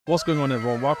What's going on,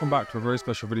 everyone? Welcome back to a very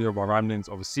special video by Ramblings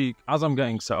of a Sikh. As I'm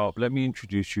getting set up, let me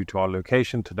introduce you to our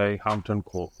location today, Hampton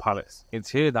Court Palace. It's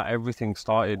here that everything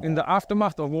started. In the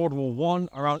aftermath of World War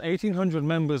I, around 1,800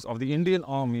 members of the Indian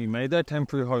Army made their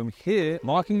temporary home here,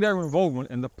 marking their involvement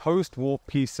in the post-war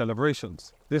peace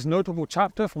celebrations. This notable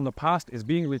chapter from the past is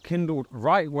being rekindled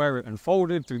right where it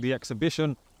unfolded through the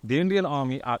exhibition, The Indian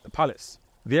Army at the Palace.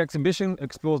 The exhibition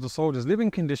explores the soldiers'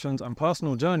 living conditions and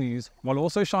personal journeys, while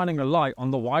also shining a light on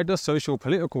the wider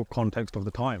socio-political context of the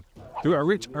time. Through a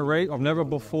rich array of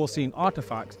never-before-seen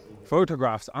artifacts,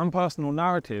 photographs and personal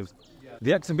narratives,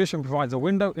 the exhibition provides a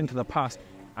window into the past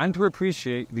and to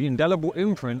appreciate the indelible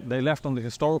imprint they left on the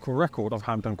historical record of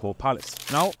Hampton Court Palace.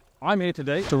 Now, I'm here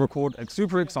today to record a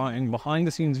super exciting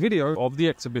behind-the-scenes video of the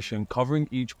exhibition covering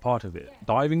each part of it,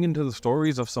 diving into the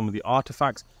stories of some of the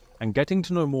artifacts and getting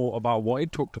to know more about what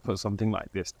it took to put something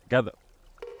like this together.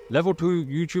 Level 2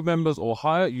 YouTube members or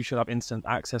higher, you should have instant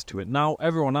access to it now.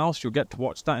 Everyone else, you'll get to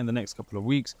watch that in the next couple of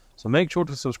weeks, so make sure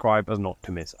to subscribe as not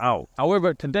to miss out.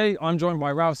 However, today I'm joined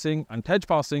by Rav Singh and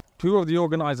Tejpal Singh, two of the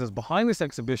organisers behind this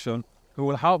exhibition, who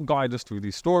will help guide us through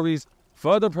these stories,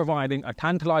 further providing a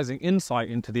tantalising insight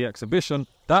into the exhibition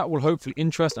that will hopefully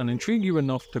interest and intrigue you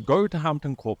enough to go to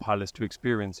Hampton Court Palace to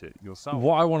experience it yourself.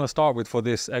 What I want to start with for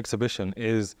this exhibition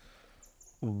is,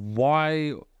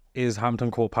 why is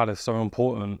Hampton Court Palace so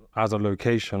important as a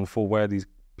location for where these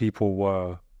people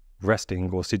were resting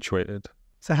or situated?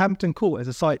 So Hampton Court is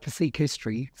a site for Sikh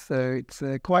history, so it's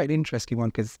quite an interesting one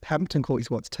because Hampton Court is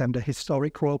what's termed a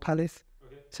historic royal palace.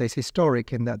 Okay. So it's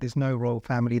historic in that there's no royal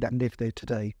family that live there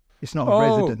today. It's not a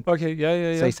resident. Okay,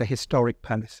 yeah. So it's a historic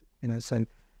palace, so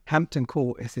Hampton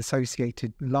Court is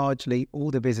associated largely, all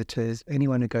the visitors,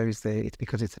 anyone who goes there, it's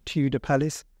because it's a Tudor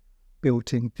palace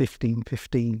built in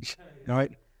 1515,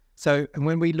 right? So, and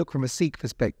when we look from a Sikh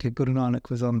perspective, Guru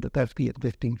Nanak was on the Dharti at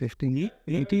 1515.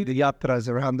 He did the yatras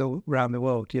around the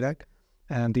world,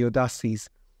 and the Udasis.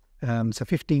 So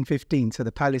 1515, so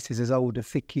the palace is as old as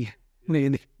Sikhi,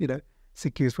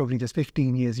 Sikhi was probably just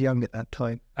 15 years young at that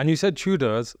time. And you said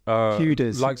Tudors.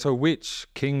 Tudors. Like, so which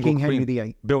king Henry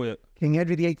VIII built it? King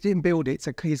Henry VIII didn't build it.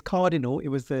 So his cardinal, it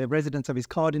was the residence of his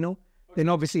cardinal. Then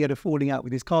obviously he had a falling out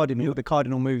with his cardinal. The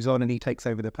cardinal moves on and he takes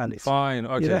over the palace. Fine,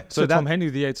 okay. So from Henry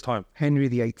VIII's time? Henry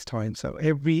VIII's time. So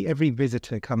every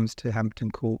visitor comes to Hampton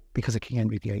Court because of King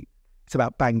Henry VIII. It's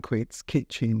about banquets,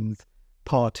 kitchens,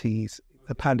 parties,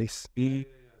 the palace.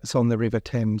 It's on the River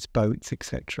Thames, boats,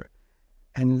 etc.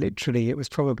 And literally it was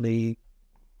probably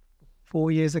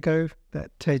 4 years ago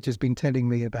that Tej has been telling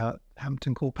me about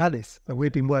Hampton Court Palace. So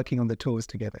we've been working on the tours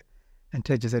together. And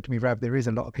Tej has said to me, Rav, there is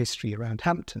a lot of history around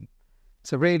Hampton.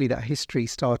 So really that history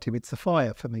started with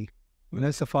Sophia for me.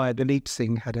 Sophia Dalip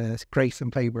Singh had a grace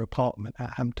and favour apartment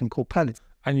at Hampton Court Palace.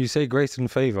 And you say grace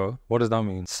and favour, what does that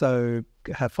mean? So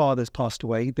her father's passed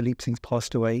away, Dalip Singh's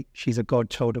passed away. She's a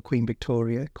godchild of Queen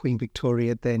Victoria. Queen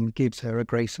Victoria then gives her a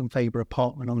grace and favour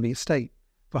apartment on the estate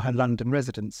for her London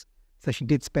residence. So she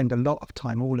did spend a lot of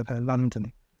time, all of her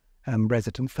London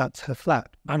residence, that's her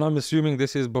flat. And I'm assuming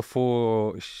this is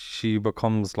before she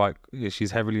becomes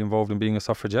she's heavily involved in being a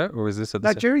suffragette, or is this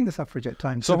during the suffragette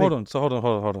time? So hold on.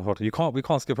 We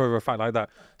can't skip over a fact like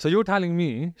that. So you're telling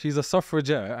me she's a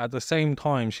suffragette at the same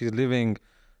time she's living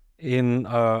in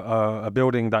a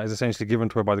building that is essentially given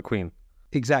to her by the Queen?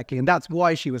 Exactly, and that's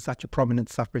why she was such a prominent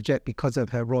suffragette, because of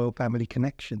her royal family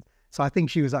connection. So I think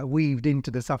she was weaved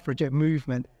into the suffragette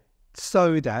movement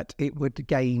so that it would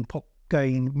gain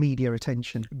media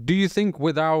attention. Do you think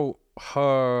without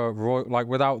her,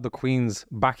 without the Queen's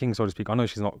backing, so to speak, I know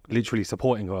she's not literally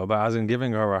supporting her, but as in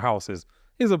giving her a house is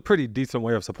a pretty decent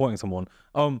way of supporting someone.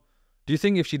 Do you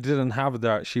think if she didn't have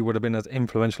that, she would have been as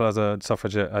influential as a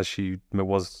suffragette as she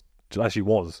was?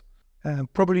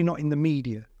 Probably not in the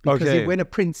media. Because when a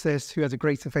princess who has a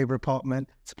grace and favour apartment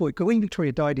supported, Queen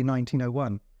Victoria died in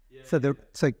 1901.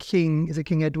 So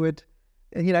King Edward,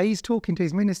 and he's talking to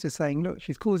his minister saying, look,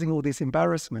 she's causing all this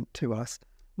embarrassment to us.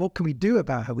 What can we do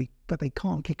about her? But they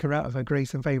can't kick her out of her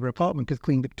grace and favour apartment because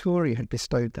Queen Victoria had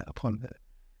bestowed that upon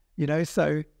her.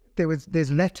 So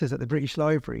there's letters at the British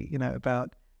Library,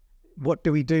 about what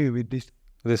do we do with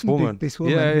this woman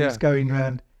who's going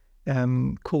around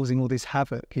causing all this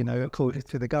havoc, according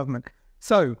to the government.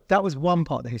 So that was one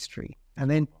part of the history. And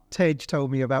then Tej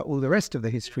told me about all the rest of the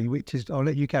history, which is, I'll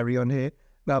let you carry on here,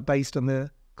 about based on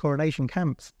the coronation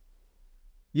camps.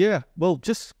 Yeah, well,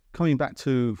 just coming back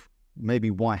to maybe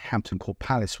why Hampton Court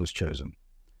Palace was chosen.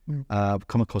 I've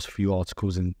come across a few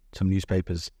articles in some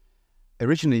newspapers.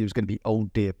 Originally, it was going to be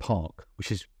Old Deer Park,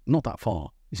 which is not that far.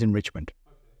 It's in Richmond.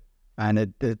 And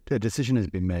a decision has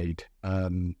been made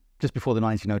just before the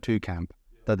 1902 camp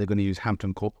that they're going to use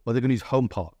Hampton Court, or they're going to use Home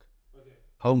Park.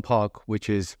 Home Park, which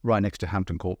is right next to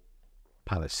Hampton Court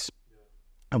Palace.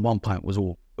 At one point, it was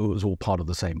all part of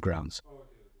the same grounds.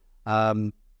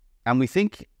 And we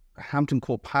think Hampton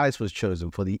Court Palace was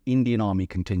chosen for the Indian Army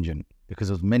contingent because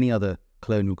there's many other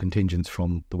colonial contingents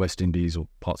from the West Indies or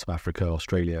parts of Africa,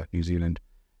 Australia, New Zealand,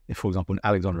 for example, in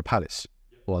Alexandra Palace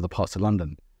or other parts of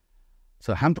London.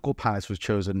 So Hampton Court Palace was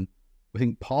chosen, I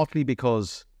think, partly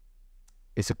because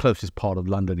it's the closest part of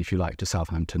London, if you like, to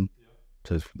Southampton.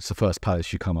 So it's the first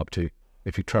palace you come up to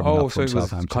if you travel up from Southampton.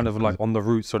 So it was kind of like on the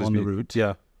route, so to speak. On the route.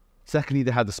 Yeah. Secondly,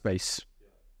 they had the space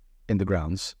in the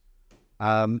grounds.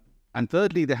 And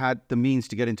thirdly, they had the means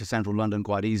to get into central London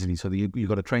quite easily. So you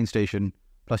got a train station,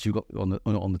 plus you got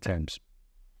on the Thames.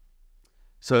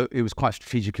 So it was quite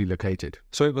strategically located.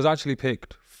 So it was actually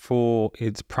picked for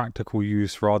its practical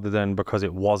use rather than because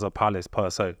it was a palace per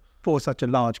se. For such a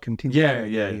large contingent.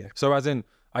 Yeah. So as in,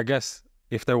 I guess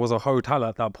if there was a hotel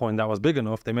at that point that was big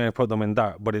enough, they may have put them in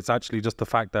that. But it's actually just the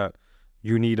fact that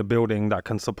you need a building that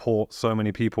can support so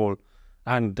many people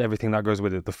and everything that goes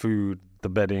with it, the food, the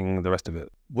bedding, the rest of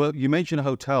it. Well, you mentioned a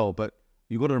hotel, but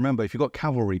you got to remember, if you've got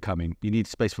cavalry coming, you need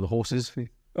space for the horses.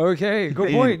 Okay,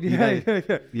 good point.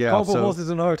 Yeah. Couple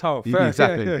horses in a hotel. Fair.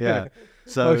 Exactly, yeah.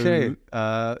 So,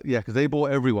 because they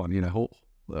bought everyone,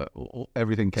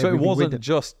 everything came. So it wasn't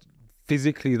just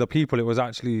physically the people, it was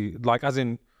actually like, as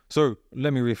in, so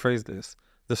let me rephrase this.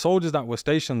 The soldiers that were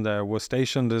stationed there were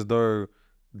stationed as though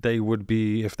they would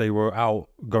be if they were out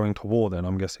going to war then,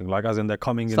 I'm guessing. Like, as in they're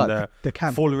coming in there, the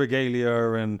camp. Full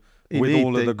regalia and with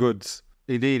all of the goods.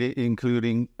 Indeed,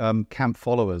 including camp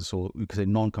followers, or you could say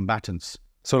non-combatants.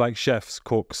 So like chefs,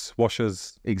 cooks,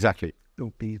 washers. Exactly.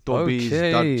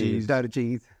 Dobbies,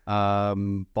 Darjees,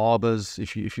 barbers,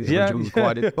 if you regiment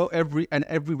required it. Well,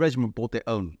 every regiment bought their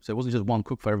own. So it wasn't just one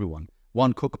cook for everyone.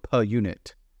 One cook per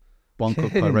unit. One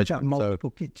cook per regiment. Multiple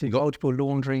kitchens, multiple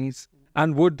laundries.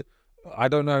 And I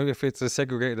don't know if it's as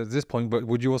segregated at this point, but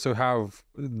would you also have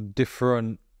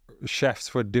different chefs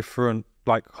for different,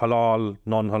 like halal,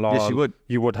 non-halal? Yes, you would.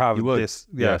 You would have this.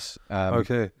 Yes.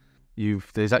 Okay.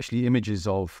 There's actually images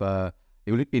of,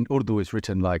 in Urdu it's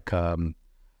written like Langar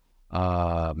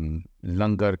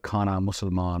Khana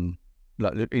Musalman.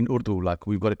 Like, in Urdu, like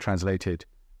we've got it translated.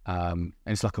 And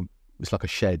it's like a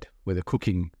shed where they're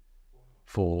cooking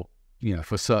for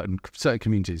certain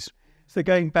communities. So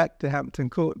going back to Hampton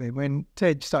Court then, when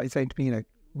Tej started saying to me,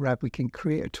 Rav, we can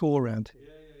create a tour around.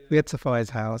 We had Sophia's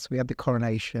house, we had the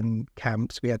coronation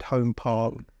camps, we had Home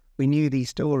Park. We knew these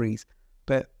stories.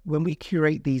 But when we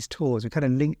curate these tours, we kind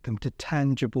of link them to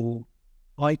tangible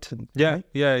items. Yeah, right?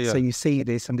 yeah. So you see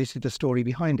this, and this is the story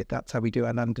behind it. That's how we do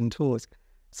our London tours.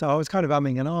 So I was kind of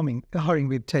umming and ahhing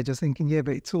with Tej. I was thinking,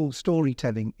 but it's all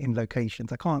storytelling in locations.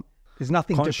 There's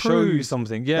nothing to show prove you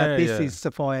something. that this is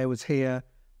Sophia was here.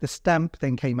 The stamp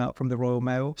then came out from the Royal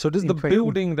Mail. So does the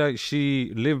building that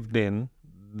she lived in,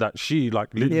 that she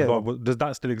does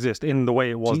that still exist in the way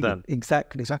it was then?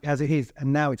 Exactly, as it is.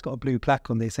 And now it's got a blue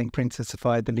plaque on there saying Princess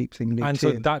Sophia the Leaping lived and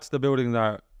here. so that's the building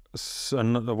that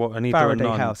Anita Faraday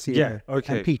and House, okay.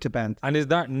 And Peter Band. And is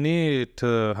that near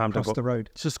to Hampton? Across the road.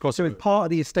 It's just across so it's part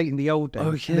of the estate in the old days.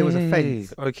 Okay. And there was a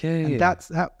fence. Okay. And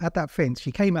at that fence,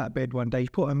 she came out of bed one day, she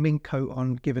put a mink coat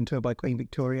on given to her by Queen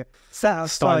Victoria, sat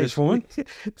outside. Stylish woman.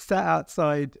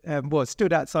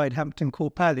 Stood outside Hampton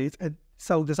Court Palace and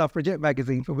sold the Suffragette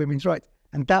magazine for women's rights.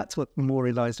 And that's what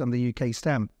memorialised on the UK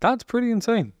stamp. That's pretty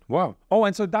insane. Wow. Oh,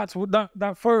 and so that's what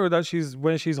that photo that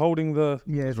she's holding the...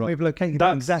 Yes, right. We've located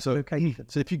that exact location.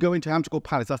 So if you go into Hampton Court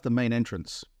Palace, that's the main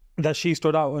entrance. That she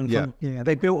stood out in front. Yeah,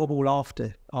 they built a wall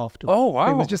after. Oh, wow.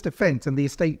 It was just a fence and the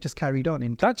estate just carried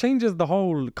on. That changes the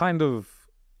whole kind of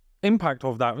impact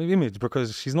of that image,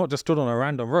 because she's not just stood on a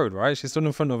random road, right? She stood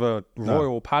in front of a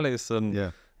royal palace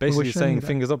and basically saying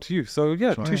fingers up to you. So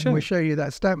yeah, touche. We'll show you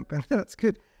that stamp and that's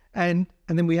good. And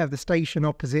then we have the station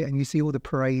opposite and you see all the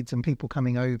parades and people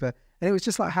coming over. And it was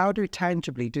just like, how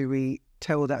tangibly do we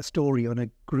tell that story on a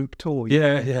group tour?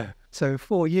 Yeah. So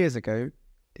 4 years ago,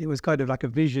 it was kind of like a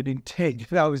vision in 10.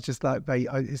 I was just like, mate,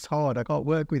 it's hard. I can't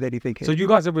work with anything. So you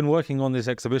guys have been working on this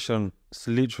exhibition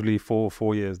literally for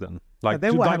 4 years then? Like,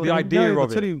 then the idea of I'll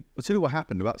tell you what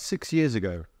happened. About 6 years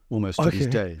ago, almost to this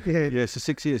day. Yeah, so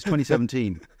 6 years,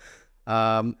 2017.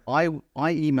 I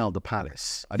emailed the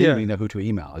palace. I didn't really know who to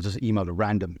email. I just emailed a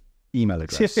random email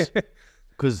address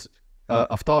because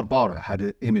Aftar Bara had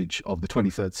an image of the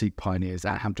 23rd Sikh pioneers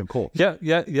at Hampton Court. Yeah.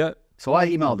 So I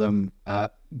emailed them,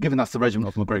 given that's the regiment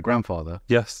of my great-grandfather.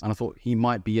 Yes. And I thought he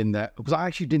might be in there because I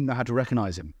actually didn't know how to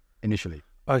recognize him initially.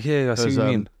 Okay, I see what you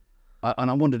mean. And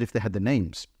I wondered if they had the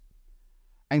names.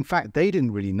 in fact, they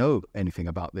didn't really know anything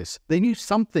about this. They knew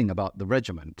something about the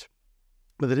regiment,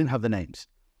 but they didn't have the names.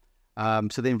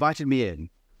 So they invited me in,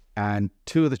 and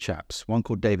two of the chaps, one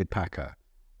called David Packer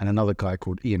and another guy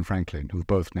called Ian Franklin, who've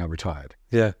both now retired,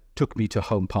 took me to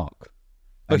Home Park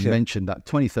and mentioned that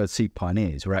 23rd Sikh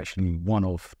Pioneers were actually one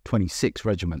of 26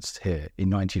 regiments here in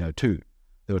 1902.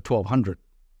 There were 1,200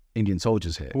 Indian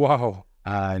soldiers here. Wow.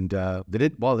 And they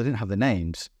didn't have the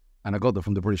names, and I got them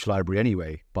from the British Library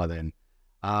anyway by then.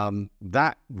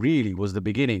 That really was the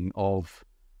beginning of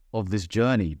this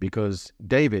journey, because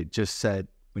David just said,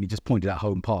 when he just pointed at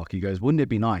Home Park, he goes, wouldn't it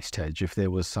be nice, Tej, if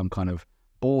there was some kind of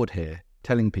board here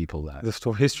telling people that? The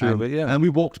sort of history of it, And we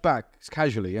walked back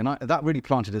casually, and that really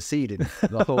planted a seed in it.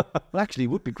 I thought, well, actually, it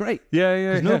would be great.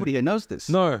 Because nobody here knows this.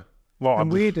 No. Well,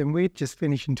 and we'd just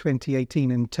finished in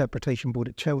 2018 an interpretation board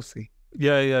at Chelsea. At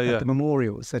the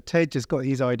memorial. So Tej has got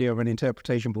his idea of an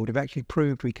interpretation board. We've actually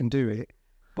proved we can do it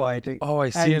by doing. Oh,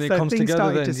 I see, and it comes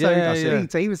together then.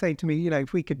 So he was saying to me,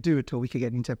 if we could do a tour, we could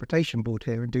get an interpretation board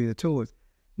here and do the tours.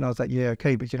 And I was like,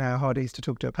 okay, but you know how hard it is to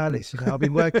talk to a palace. I've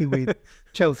been working with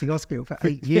Chelsea Hospital for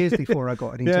 8 years before I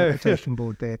got an interpretation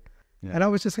board there. Yeah. And I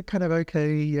was just kind of,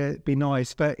 it'd be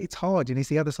nice, but it's hard. It's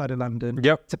the other side of London.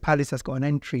 It's a palace that's got an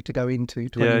entry to go into,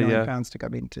 £29 to go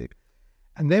into.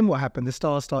 And then what happened, the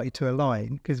stars started to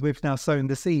align, because we've now sown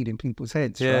the seed in people's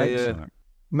heads, right? So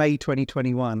May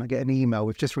 2021, I get an email.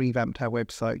 We've just revamped our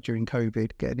website during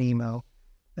COVID, get an email.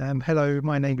 Hello,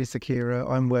 my name is Zakira.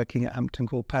 I'm working at Hampton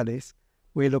Court Palace.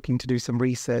 We're looking to do some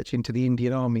research into the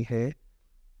Indian Army here.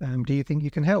 Do you think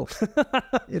you can help?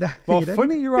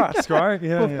 Funny you ask, right?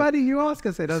 Funny you ask,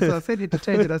 I said. I said it to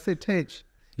Tej, and I said, Tej.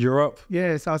 You're up.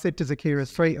 So I said to Zakira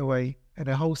straight away, and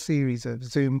a whole series of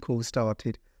Zoom calls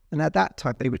started. And at that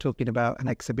time, they were talking about an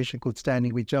exhibition called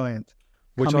Standing with Giants.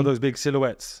 Which are those big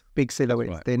silhouettes? Big silhouettes.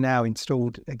 Right. They're now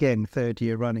installed, again, 3rd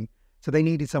year running. So they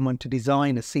needed someone to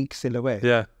design a Sikh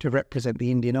silhouette to represent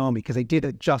the Indian Army, because they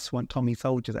didn't just want Tommy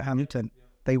soldiers at Hampton.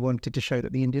 They wanted to show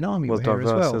that the Indian Army were here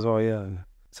as well.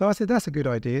 So I said, that's a good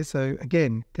idea. So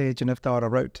again, Tej and Avdara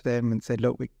wrote to them and said,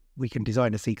 look, we can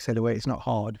design a Sikh silhouette. It's not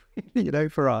hard,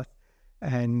 for us.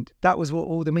 And that was what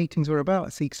all the meetings were about,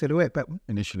 a Sikh silhouette. But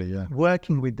initially,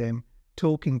 working with them,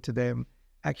 talking to them,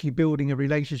 actually building a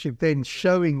relationship, then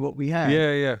showing what we had.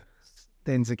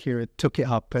 Then Zakira took it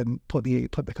up and put the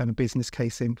kind of business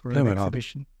case in for an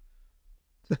exhibition.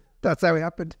 That's how it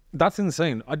happened. That's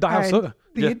insane. The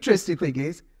interesting thing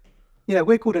is,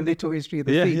 we're called a little history of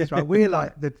the Sikhs, right? We're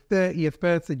like the 30th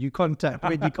person you contact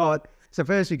when you can't. So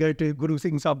first you go to Guru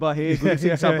Singh Sabha here, Guru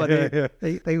Singh Sabha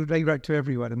there. They wrote to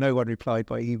everyone and no one replied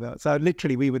by email. So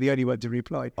literally we were the only ones who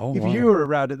replied. If you were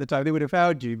around at the time, they would have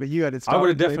found you, but you had to start. I would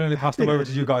have definitely passed them over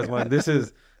to you guys, man.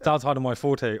 It's outside of my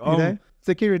forte.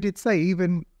 Zakira did say,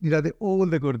 even, all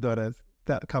the Gurdwaras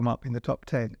that come up in the top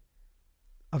 10,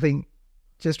 I think,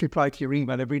 just reply to your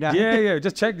email every day.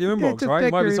 Just check your inbox, right?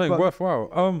 It might be something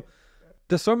worthwhile.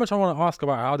 There's so much I want to ask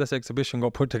about how this exhibition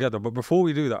got put together, but before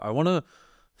we do that, I want to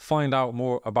find out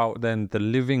more about then the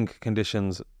living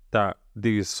conditions that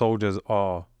these soldiers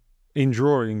are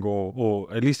enduring or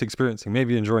at least experiencing.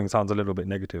 Maybe enduring sounds a little bit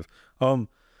negative.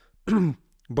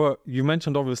 But you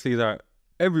mentioned obviously that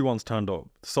everyone's turned up.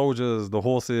 Soldiers, the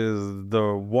horses,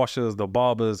 the washers, the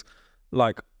barbers.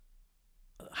 Like,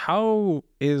 how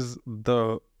is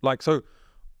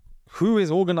who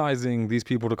is organizing these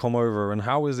people to come over, and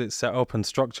how is it set up and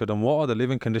structured, and what are the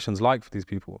living conditions like for these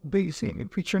people? But you see,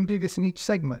 if we try and do this in each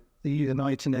segment, the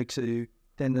 1902,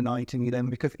 then the 1911,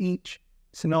 because each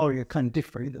scenario kind of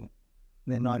different.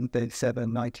 Then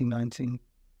 1937, 1919,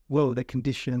 the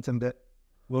conditions and the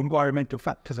environmental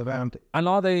factors around it. And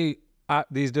are they at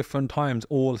these different times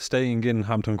all staying in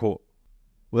Hampton Court?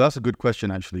 Well, that's a good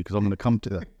question, actually, because I'm going to come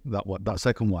to that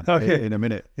second one in a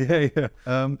minute.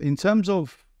 In terms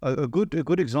of a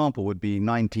good example would be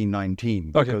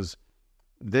 1919, because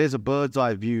there's a bird's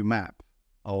eye view map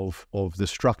of the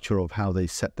structure of how they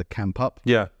set the camp up.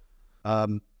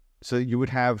 So you would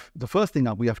have, the first thing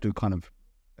that we have to kind of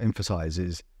emphasize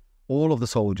is all of the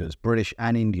soldiers, British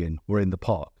and Indian, were in the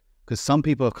park. Because some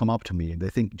people have come up to me and they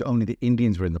think only the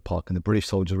Indians were in the park and the British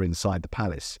soldiers were inside the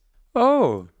palace.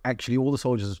 Oh. Actually,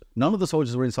 none of the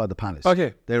soldiers were inside the palace.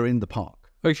 They were in the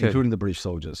park, including the British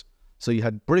soldiers. So you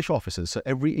had British officers. So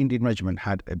every Indian regiment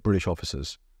had British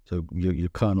officers. So your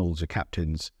colonels, your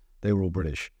captains, they were all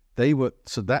British.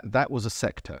 So that was a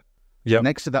sector.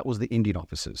 Next to that was the Indian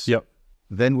officers.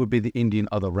 Then would be the Indian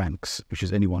other ranks, which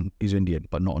is anyone who's Indian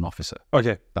but not an officer.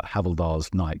 That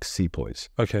Havildars, Nikes, Sepoys.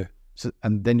 So,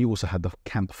 and then you also had the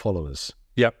camp followers.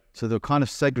 So they were kind of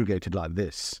segregated like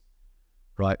this,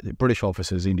 right? British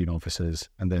officers, Indian officers,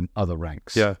 and then other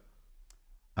ranks.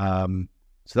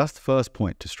 So that's the first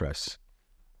point to stress.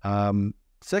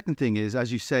 Second thing is,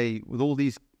 as you say, with all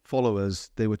these followers,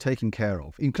 they were taken care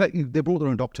of. They brought their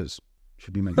own doctors.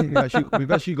 Should be mentioned. We've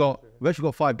actually got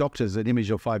 5 doctors, an image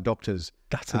of 5 doctors.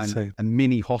 That's insane. A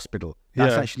mini hospital.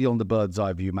 That's actually on the bird's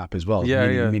eye view map as well.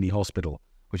 Mini hospital,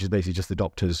 which is basically just the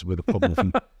doctors with a problem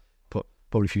from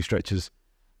probably a few stretchers.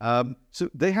 So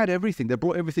they had everything. They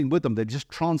brought everything with them. They just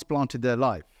transplanted their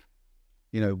life.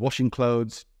 You know, washing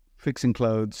clothes, fixing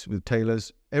clothes with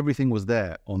tailors. Everything was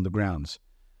there on the grounds,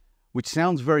 which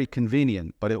sounds very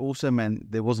convenient, but it also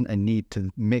meant there wasn't a need to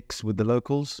mix with the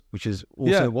locals, which is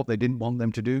also what they didn't want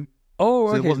them to do. Oh,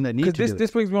 so okay. there wasn't a need to do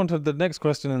this brings me on to the next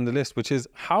question in the list, which is,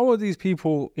 how are these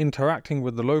people interacting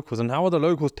with the locals, and how are the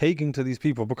locals taking to these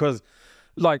people? Because,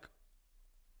 like,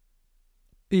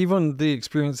 even the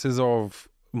experiences of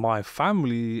my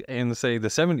family in, say, the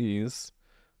 70s,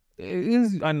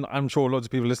 and I'm sure lots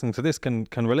of people listening to this can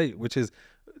relate, which is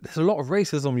there's a lot of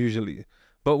racism usually.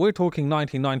 But we're talking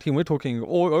 1919, we're talking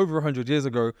over 100 years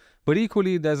ago. But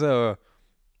equally, there's a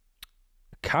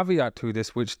caveat to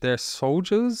this, which they're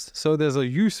soldiers. So there's a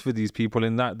use for these people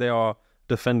in that they are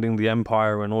defending the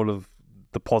empire and all of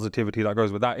the positivity that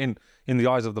goes with that in the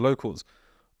eyes of the locals.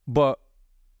 But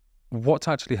what's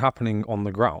actually happening on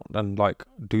the ground? And, like,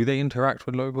 do they interact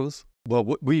with locals?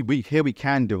 Well, we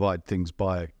can divide things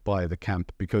by the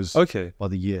camp, because by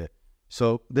the year.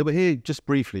 So they were here, just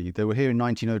briefly, they were here in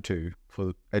 1902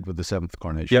 for Edward VII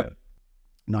coronation. Yep.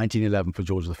 1911 for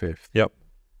George V. Yep.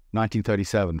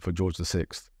 1937 for George VI.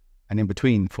 And in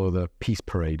between for the Peace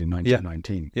Parade in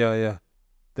 1919. Yeah.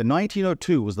 The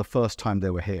 1902 was the first time they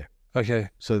were here. Okay.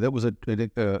 So there was a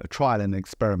trial and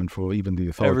experiment for even the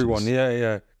authorities. Everyone,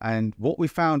 yeah. And what we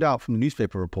found out from the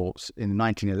newspaper reports in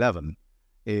 1911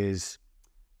 is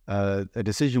a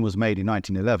decision was made in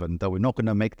 1911 that we're not going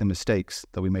to make the mistakes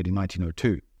that we made in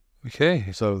 1902.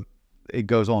 Okay. So it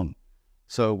goes on.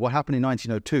 So what happened in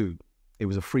 1902, it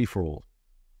was a free-for-all,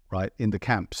 right, in the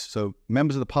camps. So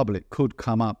members of the public could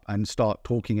come up and start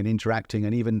talking and interacting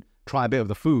and even try a bit of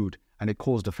the food, and it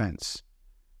caused offense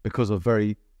because of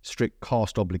very strict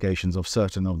caste obligations of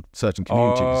certain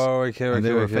communities. Oh, okay. And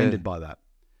they were offended by that.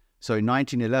 So in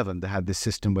 1911, they had this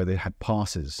system where they had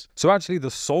passes. So actually,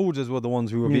 the soldiers were the ones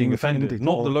who were being offended,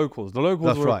 not the locals. The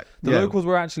locals locals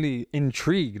were actually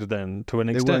intrigued then, to an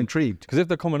extent. They were intrigued. Because if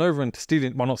they're coming over and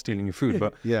stealing, well, not stealing your food,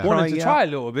 but Yeah. wanting to try a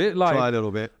little bit. Try a little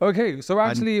bit. Okay, so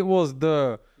actually it was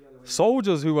the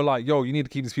soldiers who were like, yo, you need to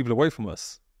keep these people away from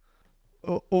us.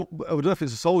 Or I don't know if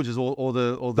it's the soldiers or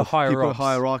the higher-ups.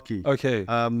 hierarchy. Okay.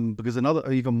 Because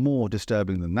another, even more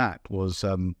disturbing than that was,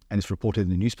 and it's reported in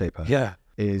the newspaper,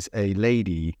 is a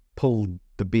lady pulled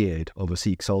the beard of a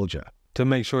Sikh soldier. To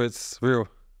make sure it's real.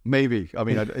 Maybe. I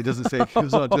mean, it doesn't say,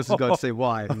 it's not just going to say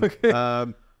why. Okay. I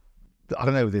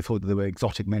don't know, they thought they were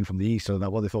exotic men from the East, I don't know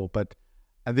what they thought,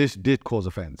 and this did cause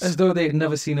offence. As though they had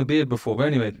never seen a beard before. But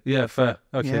anyway, yeah, fair.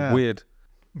 Okay, weird.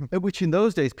 Which in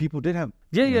those days people did have.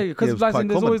 Yeah, because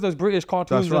there's always those British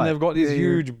cartoons and they've got these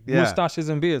huge moustaches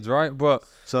and beards, right? But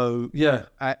so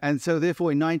and so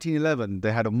therefore in 1911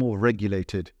 they had a more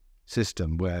regulated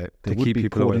system where they would be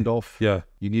cordoned off. Yeah,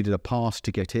 you needed a pass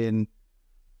to get in,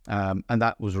 and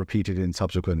that was repeated in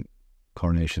subsequent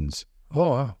coronations. Oh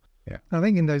wow. Yeah, I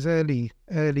think in those early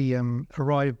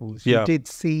arrivals, you did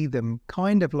see them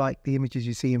kind of like the images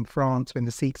you see in France when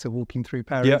the Sikhs are walking through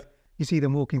Paris. Yeah. You see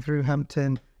them walking through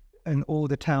Hampton, and all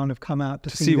the town have come out to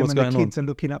see them, and the kids are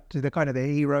looking up to the kind of their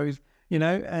heroes, you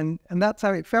know, and that's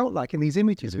how it felt like in these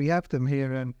images. We have them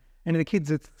here, and the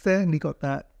kids have certainly got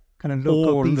that kind of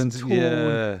look of these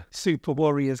tall super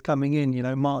warriors coming in, you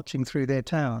know, marching through their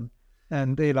town,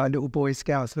 and they're like little Boy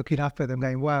Scouts looking up at them,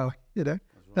 going, "Wow," you know.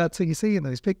 That's what you see in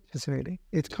those pictures. Really,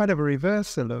 it's kind of a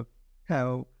reversal of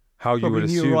how you would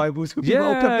assume new arrivals would be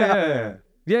welcomed out.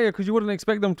 Yeah, because you wouldn't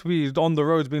expect them to be on the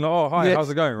roads being like, "Oh, hi, how's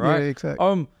it going?" Right? Yeah,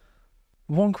 exactly.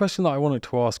 One question that I wanted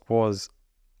to ask was,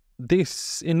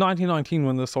 this in 1919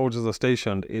 when the soldiers are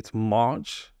stationed, it's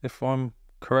March, if I'm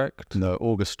correct. No,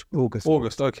 August.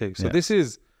 Okay, so this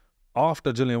is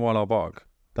after Jallianwala Bagh.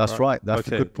 That's right. That's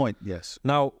a good point. Yes.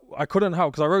 Now I couldn't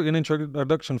help because I wrote an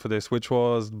introduction for this, which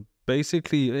was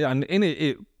basically, and in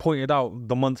it pointed out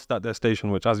the months that they're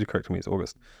stationed, which, as you corrected me, is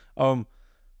August.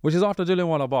 Which is after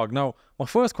Jallianwala Bagh. Now, my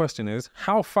first question is,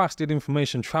 how fast did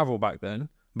information travel back then?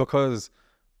 Because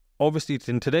obviously,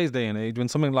 in today's day and age, when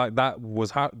something like that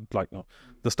was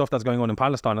the stuff that's going on in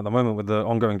Palestine at the moment with the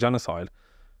ongoing genocide,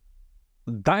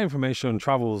 that information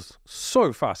travels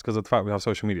so fast because of the fact we have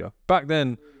social media. Back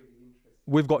then,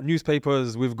 we've got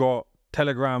newspapers, we've got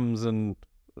telegrams and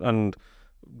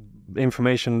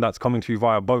information that's coming to you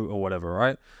via boat or whatever,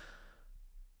 right?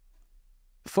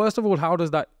 First of all, how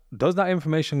does that does that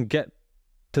information get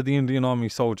to the Indian Army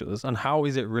soldiers, and how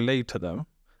is it relayed to them?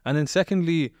 And then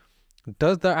secondly,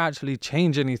 does that actually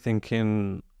change anything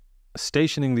in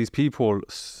stationing these people?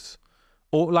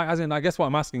 Or like, as in, I guess what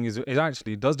I'm asking is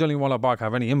actually, does Jallianwala Bagh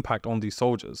have any impact on these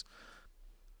soldiers?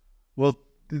 Well,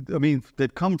 I mean,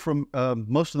 they've come from,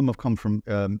 most of them have come from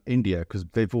India, because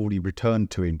they've already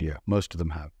returned to India. Most of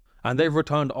them have. And they've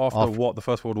returned after what, the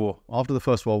First World War? After the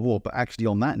First World War. But actually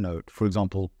on that note, for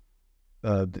example,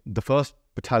 the first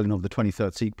battalion of the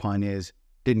 23rd Sikh Pioneers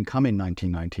didn't come in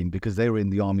 1919 because they were in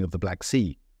the Army of the Black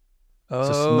Sea.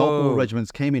 Oh. So not all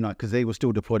regiments came in because they were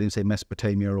still deployed in, say,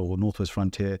 Mesopotamia or Northwest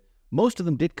Frontier. Most of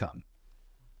them did come.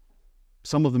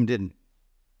 Some of them didn't.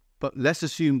 But let's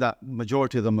assume that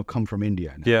majority of them have come from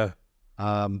India now.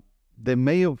 Yeah. They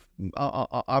may have,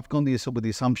 I've gone with the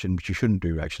assumption, which you shouldn't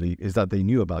do actually, is that they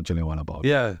knew about Jallianwala Bagh.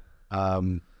 Yeah.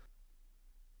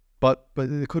 But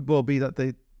it could well be that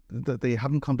they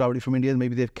haven't come directly from India.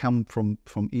 Maybe they've come from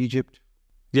Egypt.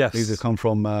 Yes. Maybe they've come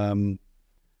from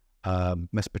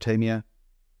Mesopotamia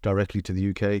directly to the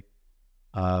UK.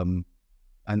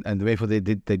 And therefore they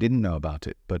didn't know about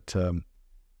it. But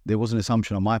there was an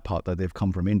assumption on my part that they've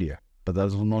come from India. But that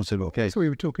was not necessarily the case. So we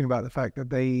were talking about the fact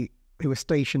that they were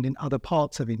stationed in other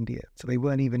parts of India. So they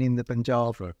weren't even in the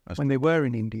Punjab when they were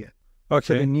in India. Okay.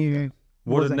 So they knew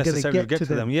wouldn't necessarily get to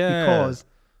them. Yeah. Because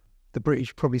the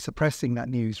British probably suppressing that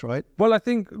news, right? Well, I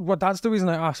think that's the reason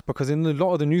I asked, because in a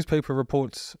lot of the newspaper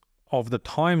reports of the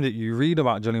time that you read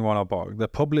about Jallianwala Bagh, they're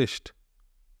published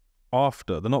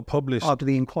after. They're not published after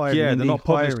the inquiry. Yeah, they're not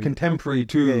published contemporary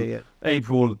to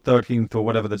April 13th or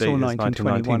whatever the date is,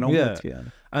 1919. Onwards, yeah.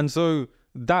 And so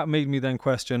that made me then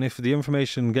question, if the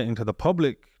information getting to the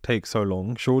public takes so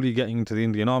long, surely getting to the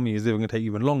Indian Army is even going to take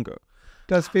even longer.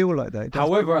 Does feel like that.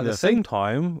 However, at the same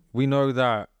time, we know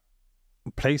that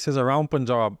places around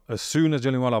Punjab, as soon as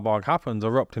Jallianwala Bagh happens,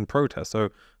 erupt in protest. So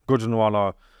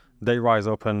Gujranwala, they rise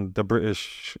up, and the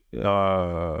British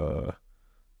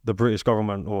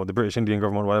government, or the British Indian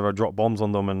government, whatever, drop bombs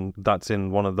on them, and that's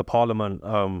in one of the parliament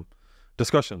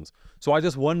discussions. So I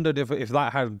just wondered if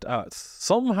that had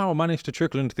somehow managed to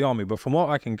trickle into the army, but from what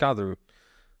I can gather,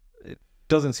 it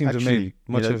doesn't seem to make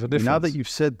much of a difference. Now that you've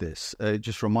said this, it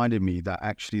just reminded me that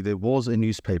actually there was a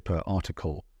newspaper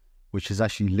article which is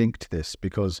actually linked to this,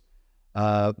 because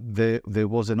there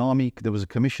was a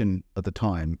commission at the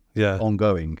time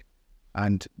ongoing,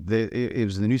 and it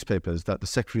was in the newspapers that the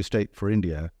Secretary of State for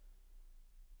India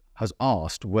has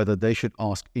asked whether they should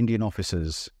ask Indian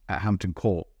officers at Hampton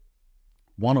Court,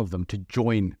 one of them, to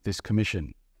join this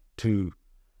commission to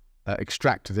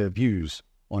extract their views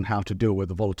on how to deal with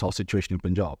the volatile situation in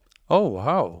Punjab. Oh,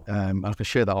 wow. I can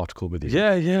share that article with you.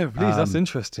 Yeah, please. That's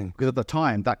interesting. Because at the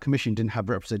time, that commission didn't have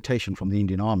representation from the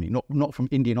Indian Army, not from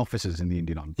Indian officers in the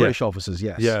Indian Army. British officers,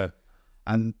 yes. Yeah.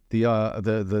 And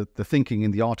the thinking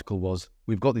in the article was,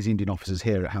 we've got these Indian officers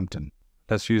here at Hampton.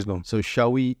 Let's use them. So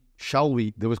shall we,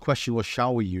 there was question was,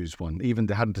 shall we use one? Even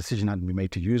they hadn't decision hadn't been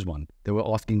made to use one. They were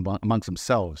asking amongst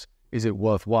themselves, is it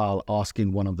worthwhile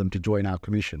asking one of them to join our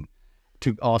commission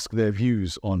to ask their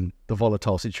views on the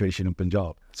volatile situation in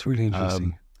Punjab? It's really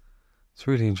interesting. It's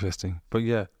really interesting. But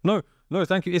yeah, no,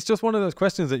 thank you. It's just one of those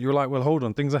questions that you're like, well, hold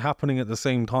on, things are happening at the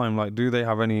same time. Like, do they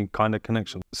have any kind of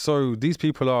connection? So these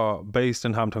people are based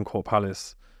in Hampton Court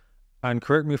Palace, and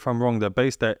correct me if I'm wrong, they're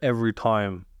based there every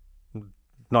time.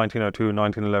 1902,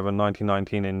 1911,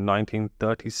 1919, and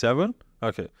 1937.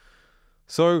 Okay.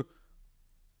 So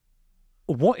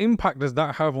what impact does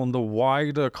that have on the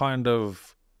wider kind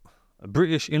of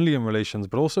British-Indian relations,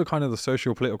 but also kind of the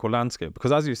socio-political landscape?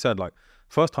 Because as you said, like,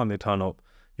 first time they turn up,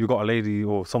 you got a lady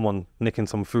or someone nicking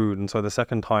some food, and so the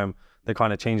second time they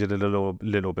kind of change it a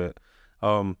little bit.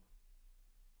 And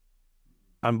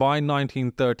by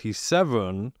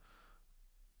 1937,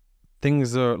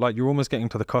 things are like, you're almost getting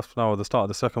to the cusp now of the start of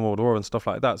the Second World War and stuff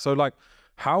like that. So like,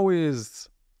 how is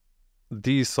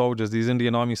these soldiers, these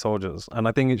Indian Army soldiers, and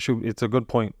I think it's a good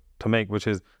point to make, which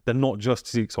is they're not just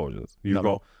Sikh soldiers. You've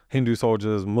got Hindu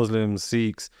soldiers, Muslims,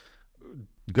 Sikhs,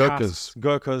 Gurkhas.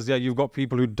 Yeah, you've got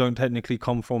people who don't technically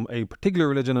come from a particular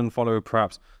religion and follow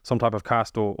perhaps some type of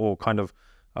caste or kind of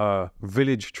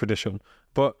village tradition.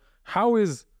 But how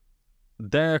is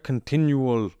their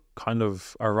continual kind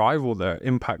of arrival there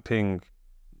impacting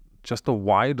just the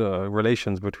wider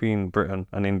relations between Britain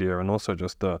and India, and also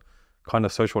just the kind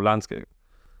of social landscape?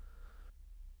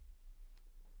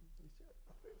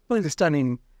 My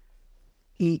understanding,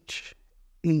 each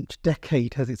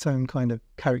decade has its own kind of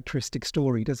characteristic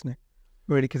story, doesn't it?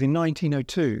 Really, because in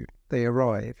 1902 they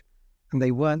arrived, and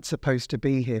they weren't supposed to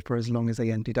be here for as long as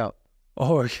they ended up.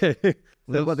 Oh, okay.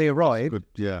 Well, they arrived, good.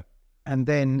 Yeah, and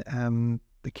then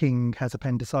the king has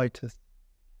appendicitis.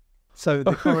 So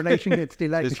the coronation gets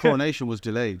delayed. His coronation was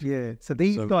delayed. Yeah. So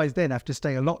these guys then have to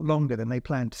stay a lot longer than they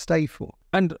planned to stay for.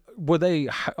 And were they,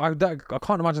 I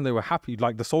can't imagine they were happy,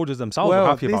 like the soldiers themselves were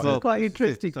happy about it. This is quite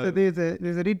interesting. So there's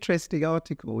an interesting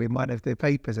article in one of their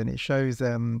papers, and it shows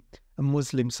a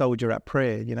Muslim soldier at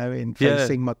prayer, you know, in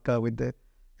facing Makkah with the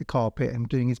carpet and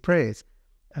doing his prayers.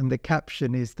 And the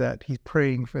caption is that he's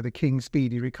praying for the king's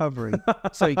speedy recovery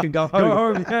so he can go home. Go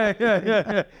home.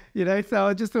 Yeah. You know, so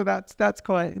I just thought that's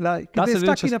quite like, they're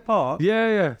stuck in a park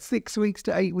 6 weeks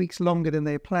to 8 weeks longer than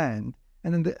they planned.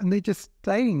 And then they're just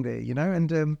staying there, you know. And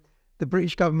the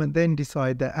British government then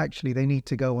decide that actually they need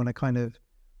to go on a kind of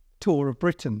tour of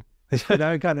Britain, you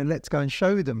know, kind of let's go and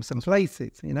show them some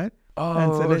places, you know.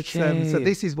 And so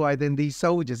this is why then these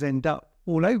soldiers end up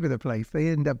all over the place. They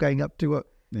end up going up to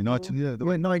In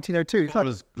 1902. It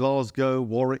was Glasgow,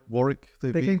 Warwick.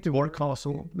 They came to Warwick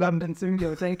Castle, London. Soon they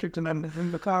were taken to London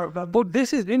in the car of London. But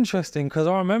this is interesting because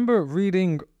I remember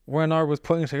reading when I was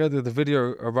putting together the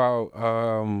video about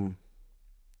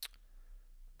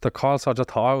the Khalsa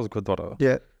Jatha Gurdwara.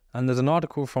 Yeah. And there's an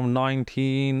article from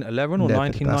 1911 or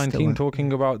 1919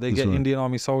 talking about they get Indian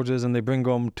Army soldiers and they bring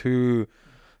them to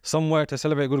somewhere to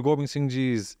celebrate Guru Gobind Singh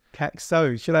Ji's.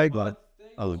 So, should I? No,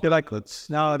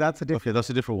 that's a different. Okay, that's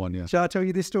a different one. Yeah. Shall I tell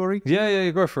you this story? Yeah,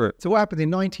 you go for it. So what happened in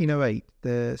 1908?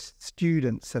 The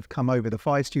students have come over. The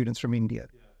 5 students from India.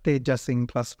 They're just Singh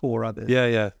plus 4 others.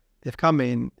 Yeah. They've come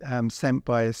in, sent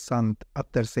by his son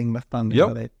Attar Singh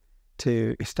Mahtan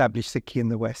to establish Sikhi in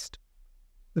the West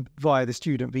via the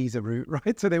student visa route,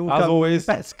 right? So they all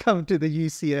come to the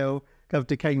UCL, come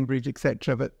to Cambridge,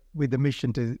 etc., but with the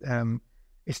mission to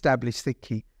establish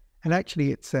Sikhi. And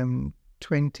actually, it's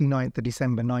 29th of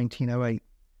December 1908.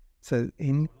 So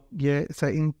in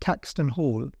Caxton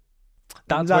Hall.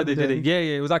 That's where they did it. Yeah,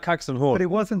 it was at Caxton Hall. But it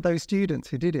wasn't those students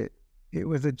who did it. It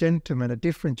was a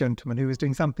different gentleman who was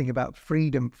doing something about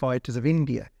freedom fighters of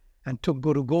India and took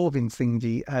Guru Gobind Singh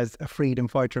Ji as a freedom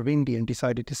fighter of India and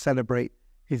decided to celebrate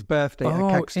his birthday at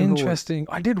Caxton Hall. Interesting.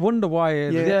 I did wonder why.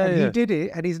 He did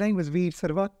it, and his name was Veer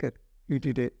Sarwakar who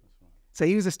did it. So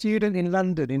he was a student in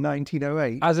London in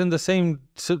 1908. As in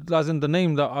the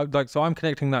name that I like. So I'm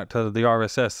connecting that to the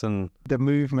RSS and the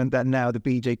movement that now the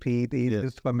BJP,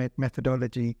 the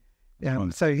methodology.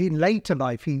 So in later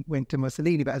life, he went to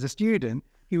Mussolini, but as a student,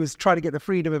 he was trying to get the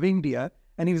freedom of India,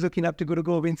 and he was looking up to Guru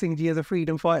Gobind Singh Ji as a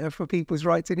freedom fighter for people's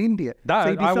rights in India.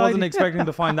 I wasn't expecting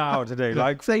to find that out today.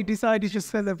 So he decided to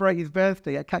celebrate his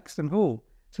birthday at Caxton Hall.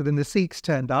 So then the Sikhs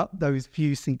turned up, those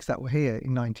few Sikhs that were here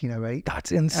in 1908.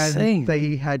 That's insane. And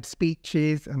they had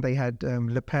speeches and they had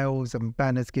lapels and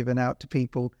banners given out to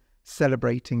people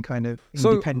celebrating kind of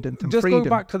independence and freedom. Just go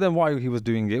back to them why he was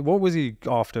doing it. What was he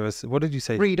after? What did you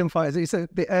say? Freedom fighters. It's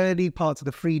the early parts of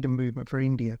the freedom movement for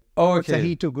India. Oh, okay. So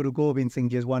he took Guru Gobind Singh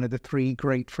Ji as one of the 3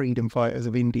 great freedom fighters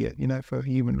of India, you know, for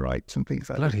human rights and things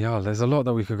like that. Bloody hell, there's a lot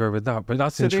that we could go with that, but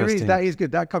that's interesting. That is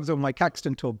good. That comes on my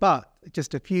Caxton tour. But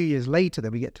just a few years later,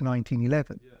 then we get to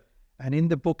 1911. Yeah. And in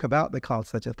the book about the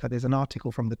Khalsa Jatha, there's an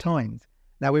article from the Times.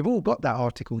 Now, we've all got that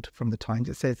article from the Times.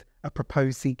 It says a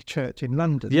proposed Sikh church in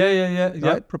London.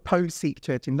 Yeah. Proposed Sikh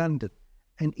church in London.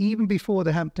 And even before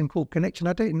the Hampton Court connection,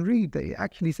 I didn't read that. It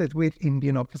actually says with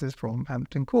Indian officers from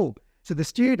Hampton Court. So the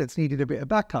students needed a bit of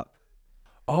backup.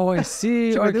 Oh, I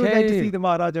see. So they were going to see the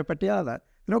Maharaja Patiala. They're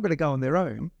not going to go on their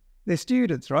own. They're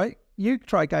students, right? You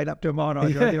try going up to a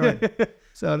Maharaja on your own.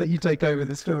 So I'll let you take over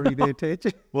the story there,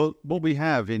 Tej. Well, what we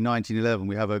have in 1911,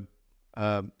 we have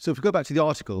so if we go back to the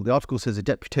article says a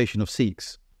deputation of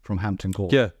Sikhs from Hampton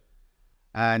Court. Yeah.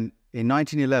 And in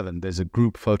 1911, there's a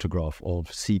group photograph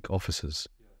of Sikh officers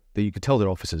that you could tell they're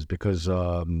officers because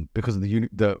of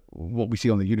what we see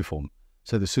on the uniform.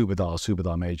 So the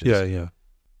Subadar majors. Yeah.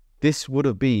 This would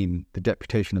have been the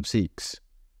deputation of Sikhs.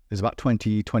 There's about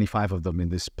 25 of them in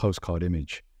this postcard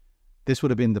image. This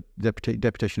would have been the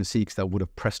deputation of Sikhs that would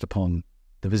have pressed upon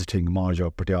the visiting Maharaja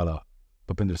Patiala,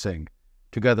 Bhupinder Singh,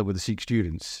 together with the Sikh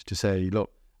students to say,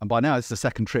 look, and by now it's the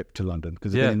second trip to London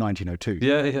because it's been in 1902.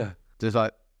 Yeah. There's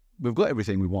like, we've got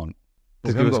everything we want.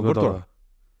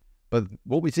 But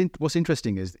what's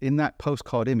interesting is in that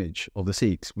postcard image of the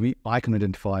Sikhs, I can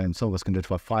identify, and some of us can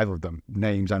identify 5 of them,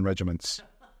 names and regiments.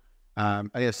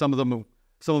 And yeah, some of them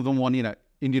won,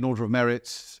 Indian Order of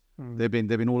Merits. They've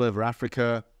been all over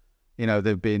Africa.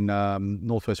 They've been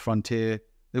Northwest Frontier.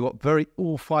 They've got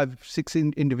 6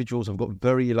 individuals have got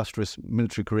very illustrious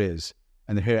military careers,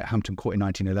 and they're here at Hampton Court in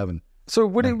 1911. So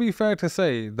would it be fair to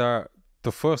say that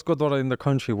the first Gurdwara in the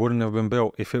country wouldn't have been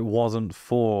built if it wasn't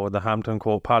for the Hampton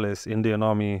Court Palace, Indian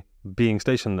Army being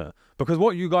stationed there? Because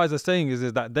what you guys are saying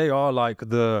is that they are like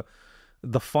the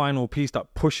the final piece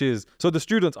that pushes. So the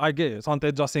students, I get it. Sant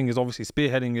Tejpal Singh is obviously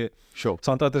spearheading it. Sure.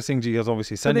 Sant Singh Ji has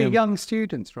obviously So sent they're him. young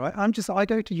students, right? I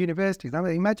go to universities. I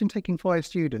mean, imagine taking 5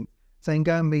 students saying,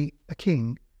 go and meet a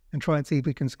king and try and see if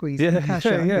we can squeeze some cash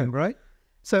out of him, right?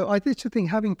 So I just think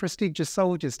having prestigious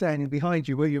soldiers standing behind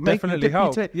you where you're Definitely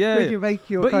help. Yeah. Where you make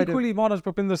your but kind equally, Maharaj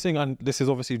Bhupinder Singh, and this is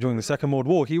obviously during the Second World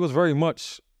War, he was very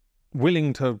much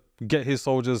willing to get his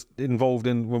soldiers involved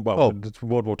in, well,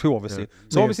 World War II, obviously.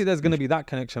 So obviously there's going to be that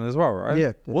connection as well, right?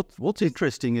 Yeah. What's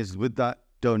interesting is with that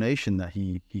donation that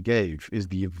he gave is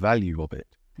the value of it.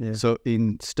 Yeah. So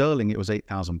in sterling, it was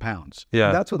 £8,000. Yeah.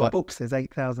 And that's what the book says,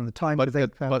 8,000. The time was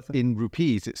 8,000. But in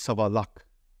rupees, it's Sawa Lakh,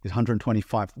 is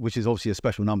 125, which is obviously a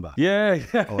special number. Yeah.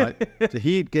 All right. So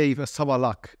he gave a Sawa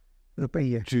Lakh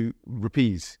Rupiah. to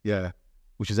rupees,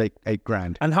 which is eight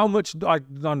grand. And how much, I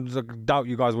doubt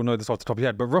you guys will know this off the top of your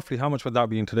head, but roughly how much would that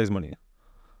be in today's money?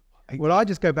 Well, I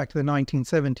just go back to the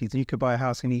 1970s and you could buy a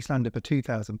house in East London for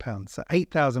 £2,000. So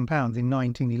 £8,000 in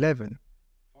 1911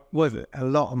 was a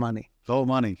lot of money. A lot of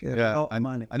money. Yeah, a lot of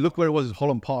money. And look where it was,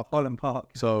 Holland Park. Holland Park.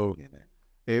 So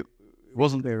it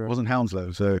wasn't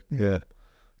Hounslow. So yeah.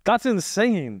 That's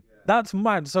insane. That's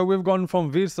mad. So we've gone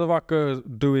from Veer Savarkar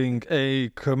doing a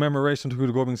commemoration to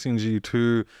Guru Gobind Singh Ji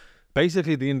to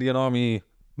basically the Indian Army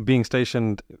being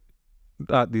stationed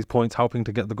at these points, helping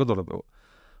to get the Gurdwara built.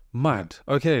 Mad.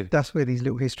 Okay. That's where these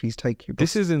little histories take you.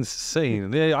 This is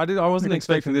insane. Yeah, I wasn't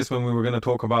expecting this when we were going to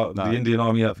talk about the Indian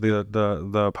Army at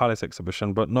the Palace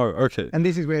exhibition, but no, okay. And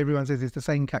this is where everyone says it's the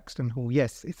same Caxton Hall.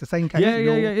 Yes, it's the same Caxton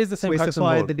Hall. Yeah, it is the same Caxton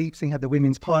Hall. Where the Leap Singh had the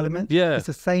Women's Parliament. Yeah. It's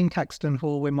the same Caxton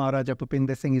Hall where Maharaja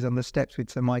Bhupinder Singh is on the steps with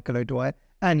Sir Michael O'Dwyer.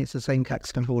 And it's the same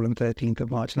Caxton Hall on 13th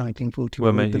of March 1940.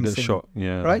 Where mate, he gets shot.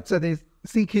 Yeah. Right? So there's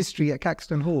Sikh history at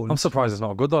Caxton Hall. I'm surprised it's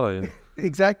not a Gurdwara.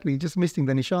 Exactly. Just missing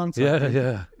the Nishan side.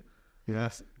 Yeah.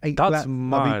 Yes. That's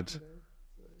mad.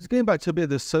 Just going back to a bit of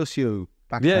the socio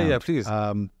background. Yeah, please.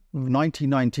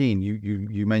 1919,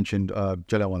 you mentioned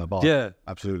Jallianwala Bagh. Yeah.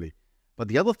 Absolutely. But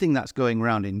the other thing that's going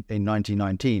around in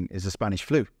 1919 is the Spanish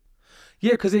flu.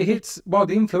 Yeah, because it hits, the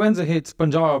influenza hits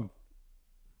Punjab.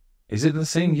 Is it the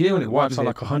same year when it wipes out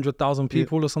like 100,000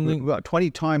 people or something? About 20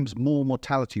 times more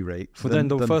mortality rate than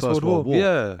the First World War.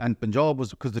 Yeah. And Punjab was,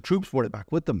 because the troops brought it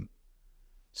back with them.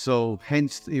 So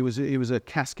hence it was a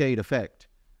cascade effect.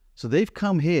 So they've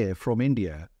come here from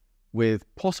India with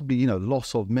possibly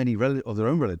loss of many of their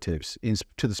own relatives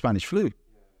to the Spanish flu.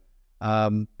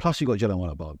 Plus you got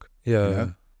Jallianwala Bagh. Yeah.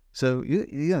 So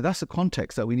that's the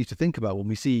context that we need to think about when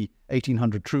we see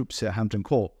 1,800 troops at Hampton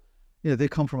Court. They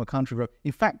come from a country where,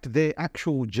 in fact, their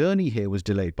actual journey here was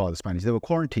delayed by the Spanish. They were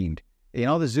quarantined in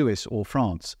either Suez or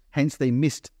France. Hence, they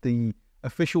missed the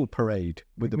official parade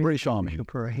with the British Army.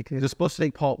 They're supposed to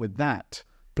take part with that.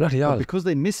 Bloody hell. But because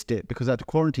they missed it, because they had to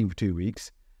quarantine for 2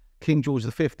 weeks, King George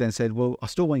V then said, well, I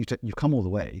still want you've come all the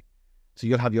way, so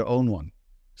you'll have your own one.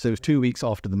 So it was 2 weeks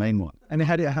after the main one. And they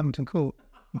had it at Hampton Court.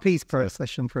 Peace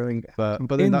procession for But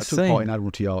then that took part in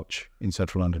Admiralty Arch in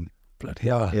central London. Bloody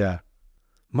hell. Yeah.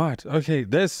 Mad. Okay,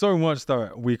 there's so much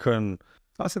that we can...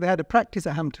 So they had a practice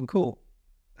at Hampton Court,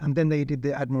 and then they did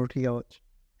the Admiralty Arch.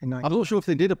 I'm not sure if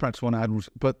they did a practice one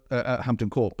at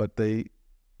Hampton Court, but they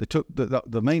took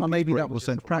the main. Or maybe that was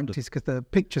sent practice because the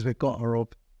pictures we've got are of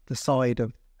the side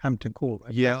of Hampton Court.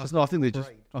 Right? Yeah, no, I think they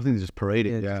just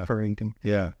paraded. Yeah, parading.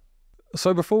 Yeah.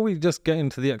 So before we just get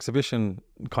into the exhibition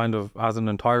kind of as an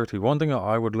entirety, one thing that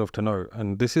I would love to know,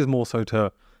 and this is more so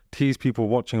to tease people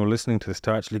watching or listening to this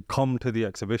to actually come to the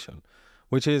exhibition,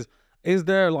 which is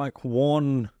there like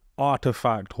one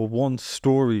artifact or one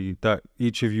story that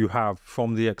each of you have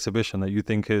from the exhibition that you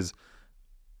think is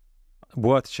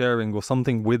worth sharing, or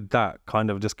something with that kind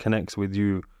of just connects with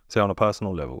you, say on a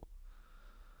personal level?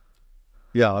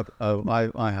 Yeah,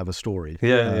 I have a story.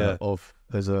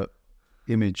 There's a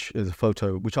image, there's a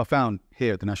photo which I found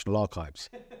here at the National Archives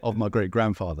of my great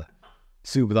grandfather,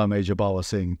 Subadar Major Bawa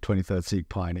Singh, 23rd Sikh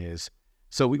Pioneers.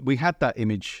 So we had that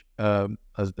image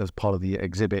as part of the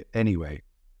exhibit anyway.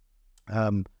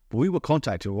 But we were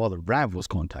contacted, or rather Rav was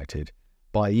contacted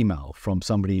by email from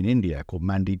somebody in India called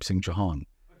Mandeep Singh Chauhan.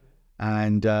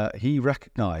 And he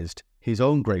recognized his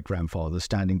own great-grandfather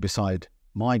standing beside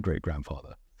my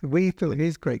great-grandfather. So we thought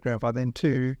his great-grandfather and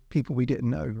two people we didn't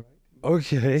know. Right?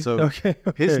 Okay. So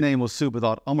his name was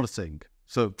Subadar Amar Singh.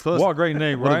 So first, what a great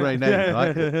name, right? What a great name,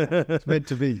 right? It's meant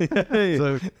to be.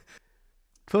 So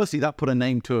firstly, that put a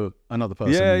name to another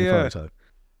person in the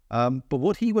photo. But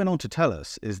what he went on to tell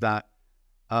us is that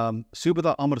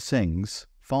Subadar Amar Singh's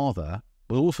father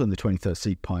was also in the 23rd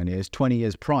Sikh Pioneers 20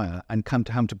 years prior and come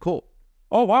to Hampton Court.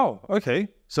 Oh, wow. Okay.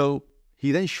 So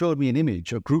he then showed me an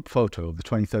image, a group photo of the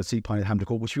 23rd Sikh Pioneers at Hampton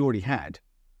Court, which we already had,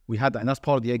 we had that, and that's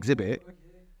part of the exhibit.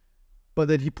 But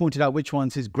then he pointed out which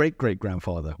one's his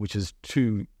great-great-grandfather, which is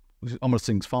Amar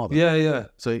Singh's father. Yeah, yeah.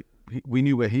 So we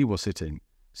knew where he was sitting.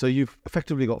 So you've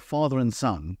effectively got father and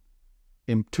son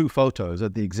in 2 photos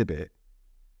at the exhibit.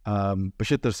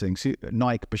 Bashittar Singh,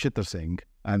 Naik Bashittar Singh,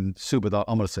 and Subadar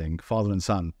Amar Singh, father and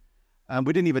son. And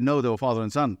we didn't even know they were father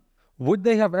and son. Would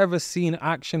they have ever seen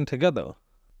action together?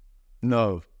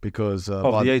 No, because...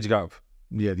 of the age gap.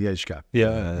 Yeah, the age gap.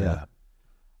 Yeah.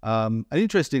 And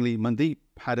interestingly, Mandeep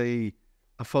had a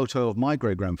photo of my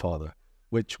great-grandfather,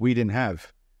 which we didn't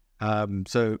have.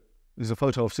 So there's a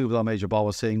photo of Subadar Major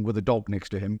Bawa Singh with a dog next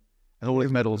to him and all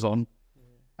his medals on,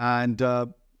 and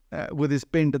with his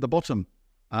pinned at the bottom,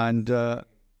 and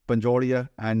Banjoria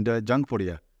and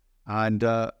Jangpuria. And,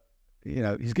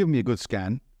 he's given me a good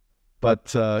scan.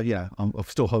 But, I'm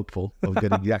still hopeful of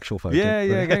getting the actual photo.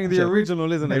 Getting the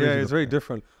original, isn't it? Yeah, it's very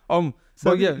different.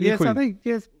 So I think,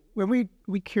 when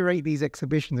we curate these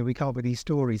exhibitions and we come up with these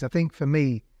stories, I think for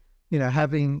me,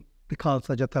 having the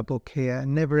Khalsa Jatha book here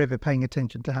and never ever paying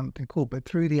attention to Hampton Court, but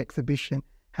through the exhibition,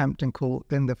 Hampton Court,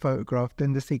 then the photograph,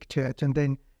 then the Sikh church, and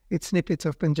then it's snippets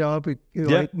of Punjab,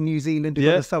 like New Zealand,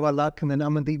 the Sawa Lak, and then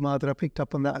Amandeep Madra picked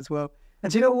up on that as well.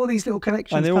 And all these little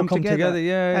connections and they all come together.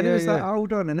 And it was like,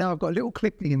 hold on, and now I've got a little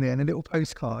clipping in there and a little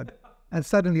postcard. And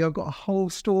suddenly I've got a whole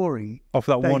story. Of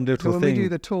that one little thing. When we do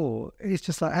the tour, it's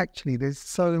just like, actually, there's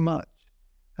so much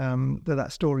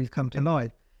that story's come to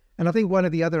life. And I think one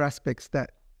of the other aspects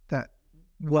that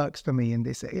works for me in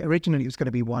this, originally it was going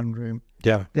to be one room.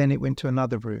 Yeah. Then it went to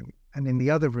another room. And in the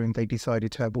other room, they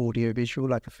decided to have audio visual,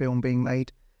 like a film being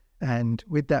made. And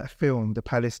with that film, the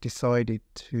palace decided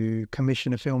to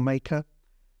commission a filmmaker.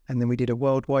 And then we did a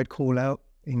worldwide call out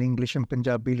in English and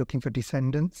Punjabi looking for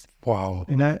descendants. Wow.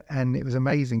 And it was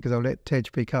amazing because I'll let Tej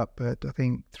pick up. But I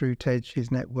think through Tej,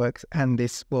 his networks, and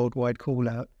this worldwide call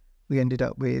out, we ended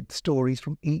up with stories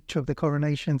from each of the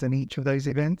coronations and each of those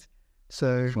events.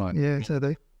 So,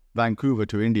 Vancouver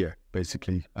to India,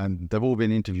 basically. And they've all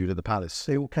been interviewed at the palace.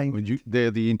 They all came.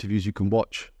 They're the interviews you can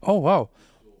watch. Oh, wow.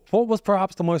 What was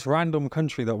perhaps the most random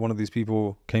country that one of these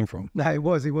people came from? No, it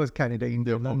was Canada,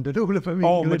 India, London, all of them.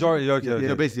 Oh, majority, okay.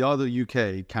 So basically either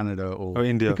UK, Canada or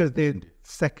India. Because they're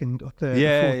second or third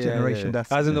or fourth generation.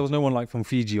 That's as in there was no one like from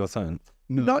Fiji or something?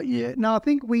 No. Not yet. No, I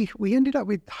think we ended up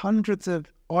with hundreds of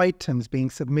items being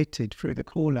submitted through the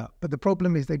call-out. But the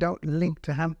problem is they don't link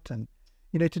to Hampton.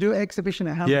 To do an exhibition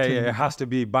at Hampton. Yeah, it has to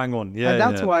be bang on. Yeah, and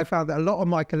that's why I found that a lot of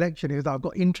my collection is that I've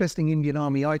got interesting Indian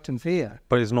Army items here.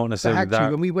 But it's not necessarily but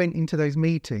actually, when we went into those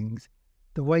meetings,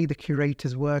 the way the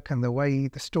curators work and the way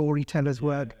the storytellers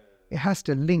work, it has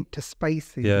to link to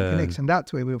spaces and connects. And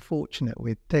that's where we were fortunate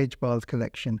with Tejpal's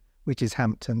collection, which is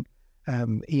Hampton,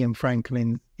 Ian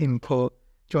Franklin's input,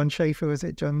 John Schaefer, was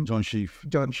it? John Sheaf.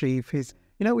 John Sheaf.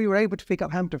 We were able to pick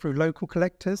up Hampton through local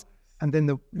collectors, and then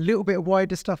the little bit of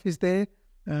wider stuff is there.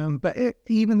 But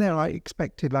even there, I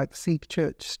expected like the Sikh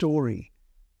church story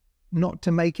not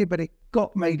to make it, but it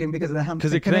got made in because of the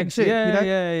Hampton connection.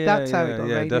 That's how it got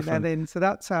made. Definitely. And then, so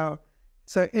that's how.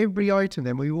 So every item,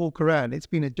 then we walk around. It's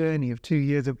been a journey of 2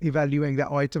 years of evaluating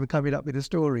that item and coming up with a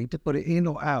story to put it in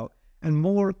or out, and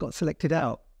more got selected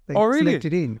out.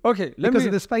 Selected in. Okay, because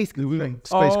of the space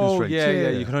constraints. Yeah.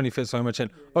 You can only fit so much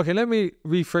in. Okay, let me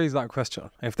rephrase that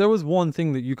question. If there was one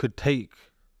thing that you could take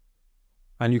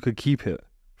and you could keep it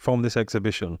from this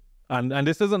exhibition, and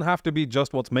this doesn't have to be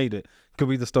just what's made it could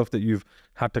be the stuff that you've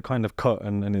had to kind of cut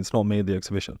and it's not made the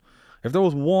exhibition. If there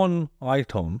was one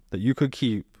item that you could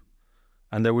keep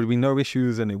and there would be no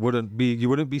issues and you wouldn't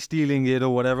be stealing it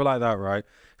or whatever like that, right?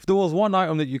 If there was one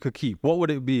item that you could keep, what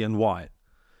would it be and why?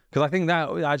 Because I think that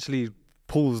actually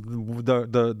pulls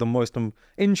the most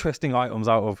interesting items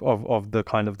out of the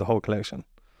kind of the whole collection.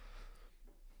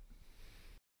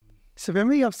 So for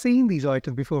me, I've seen these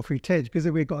items before through Tej because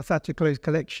we've got such a close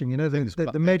collection.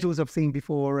 The medals I've seen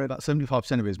before. About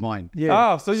 75% of it is mine.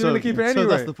 Yeah. So you're going to keep it anyway. So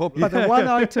that's the problem. But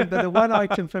the one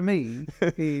item for me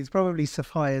is probably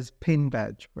Sophia's pin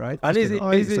badge, right? And is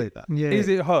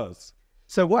it hers?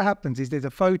 So what happens is there's a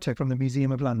photo from the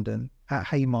Museum of London at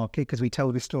Haymarket, because we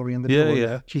tell this story in the tour.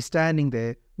 Yeah. She's standing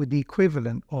there with the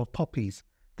equivalent of poppies.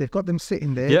 They've got them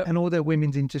sitting there and all their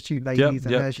Women's Institute ladies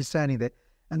and her, she's standing there.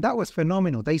 And that was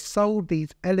phenomenal. They sold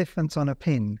these elephants on a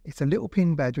pin. It's a little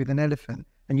pin badge with an elephant,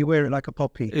 and you wear it like a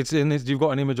poppy. You've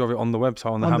got an image of it on the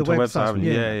website, on the Hampton website, haven't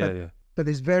you? Yeah. But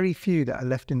there's very few that are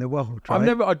left in the world,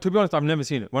 right? To be honest, I've never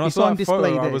seen it. When I saw that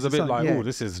photo, I was a bit like, oh,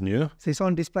 this is new. So it's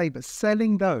on display, but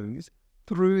selling those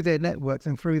through their networks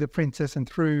and through the princess and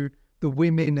through the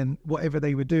women and whatever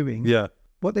they were doing. Yeah.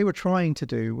 What they were trying to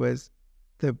do was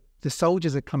the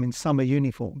soldiers had come in summer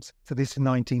uniforms. So this is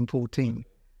 1914.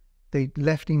 they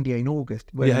left India in August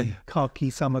wearing khaki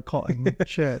summer cotton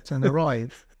shirts and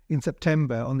arrived in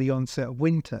September on the onset of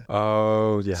winter.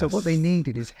 Oh, yes. So what they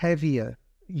needed is heavier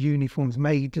uniforms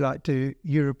made like to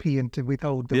European to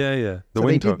withhold the the so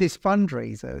winter. they did this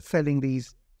fundraiser selling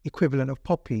these equivalent of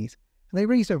poppies, and they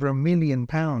raised over £1 million.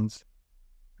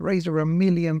 Raised over £1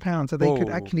 million, so they could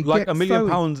actually like get £1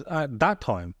 million at that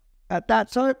time. At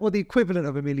that time, or the equivalent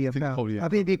of £1 million. I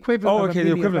think the equivalent. Oh, okay, of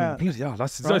the £1 million. equivalent. Yeah,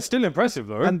 that's Right? still impressive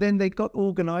though. And then they got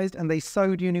organised and they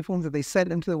sewed uniforms and they sent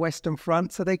them to the Western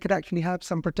Front so they could actually have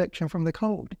some protection from the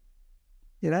cold.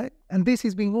 You know, and this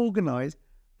is being organised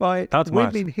by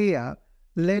women here,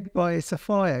 led by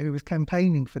Sophia, who was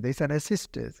campaigning for this, and her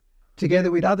sisters,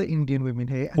 together with other Indian women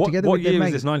here. And together what with their year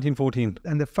mates. is this? 1914.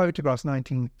 And the photograph's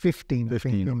 1915, I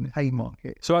think, in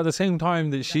Haymarket. So at the same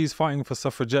time that she's fighting for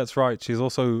suffragettes' rights, she's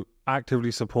also actively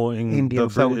supporting Indian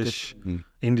the British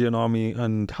Indian Army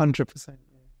and 100%.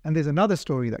 And there's another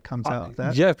story that comes out of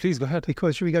that. Yeah, please go ahead.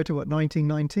 Because should we go to what,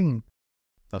 1919?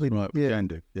 That's right, we can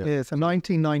do. Yeah. Yeah, so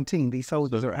 1919, these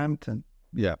soldiers are at Hampton.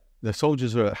 Yeah, the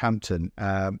soldiers were at Hampton,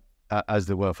 as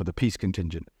they were for the peace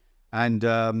contingent.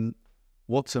 And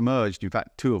what's emerged, in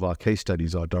fact, two of our case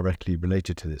studies are directly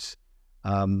related to this.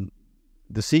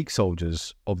 The Sikh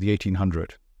soldiers of the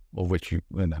 1800, of which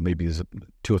maybe there's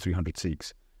 200 or 300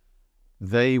 Sikhs,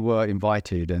 they were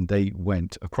invited and they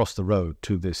went across the road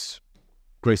to this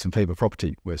Grace and Favour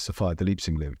property where Sophia Dalip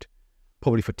Singh lived,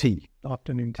 probably for tea.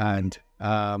 Afternoon tea.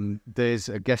 And there's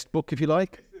a guest book, if you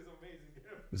like.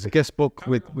 There's a guest book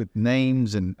with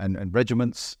names and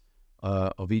regiments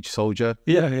of each soldier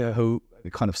who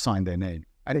kind of signed their name.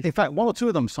 And in fact, one or two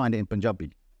of them signed it in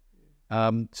Punjabi.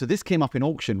 So this came up in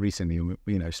auction recently. You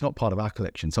know, it's not part of our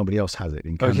collection. Somebody else has it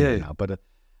in Canada now. But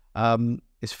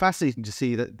it's fascinating to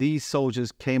see that these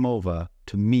soldiers came over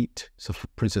to meet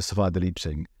Princess Sophia Dalip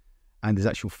Singh, and there's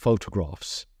actual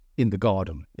photographs in the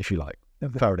garden, if you like,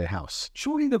 of Faraday House.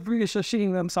 Surely the British are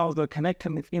seeing themselves as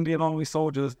connecting with Indian Army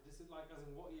soldiers. This is like, as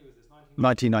in what year is this?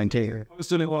 1919.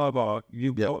 Postal in Walabar,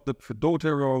 you've got the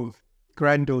daughter of...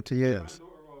 Granddaughter, yes.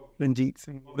 Ranjit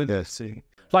Singh. Yes.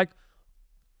 Like,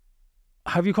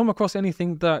 have you come across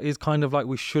anything that is kind of like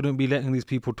we shouldn't be letting these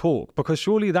people talk? Because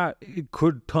surely that it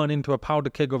could turn into a powder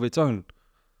keg of its own.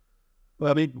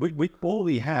 Well, I mean, all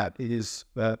we have is,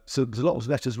 so there's a lot of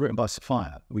letters written by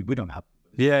Sophia. We don't have.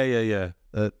 Yeah.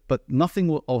 But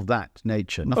nothing of that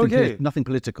nature. Nothing, nothing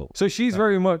political. So she's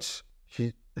very much...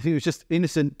 I think it was just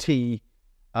innocent tea.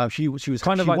 She was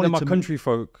kind of like my country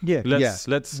folk. Let's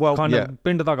kind of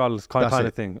binda da gal kind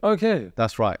of thing. Okay.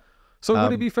 That's right. So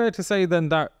would it be fair to say then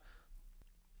that,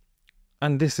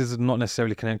 and this is not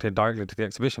necessarily connected directly to the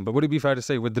exhibition, but would it be fair to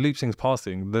say with Dalip Singh's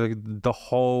passing, the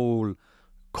whole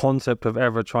concept of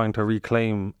ever trying to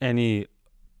reclaim any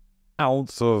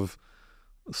ounce of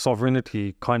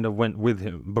sovereignty kind of went with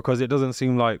him, because it doesn't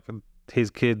seem like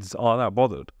his kids are that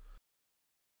bothered?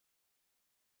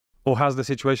 Or has the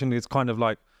situation, it's kind of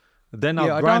like they're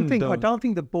now I don't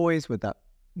think the boys were that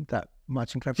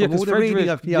much inclined. Yeah, because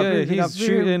Frederick, he's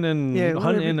shooting and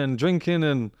hunting and drinking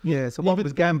and... Yeah, so one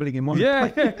was gambling in one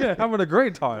place. Yeah, having a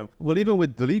great time. Well, even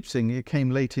with Dalip Singh, it came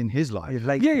late in his life.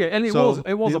 Yeah, and it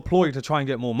was a ploy to try and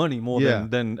get more money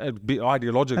than be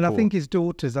ideological. And I think his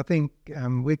daughters,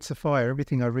 with Sophia,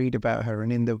 everything I read about her,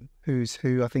 and in the Who's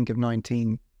Who, I think of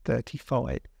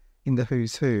 1935, in the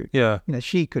Who's Who,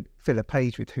 she could fill a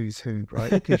page with Who's Who,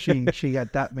 right? Because she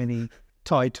had that many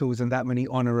titles and that many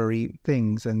honorary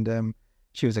things, and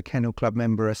she was a kennel club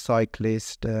member, a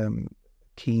cyclist,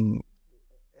 keen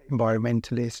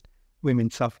environmentalist,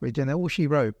 women's suffrage, and all she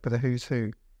wrote for the Who's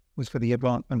Who was for the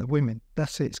advancement of women.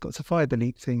 That's it. It's got Sophia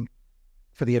Dalip Singh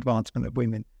for the advancement of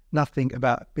women. Nothing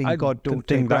about being goddaughter,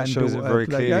 think that shows it very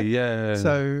clearly. Yeah.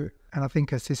 So, and I think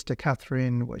her sister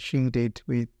Catherine, what she did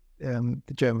with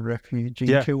the German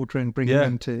refugee children, bringing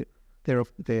them to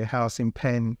their house in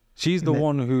Penn. She's the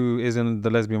one who is in the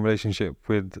lesbian relationship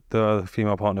with the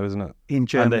female partner, isn't it? In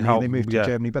Germany, and they moved to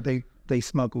Germany, but they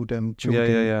smuggled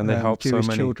children. And they helped Jewish so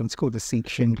many children. It's called the Sikh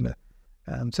Schindler.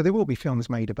 So there will be films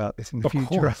made about this in the future.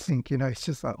 Course. I think it's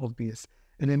just that obvious.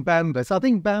 And then Bamba. So I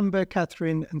think Bamba,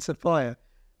 Catherine, and Sophia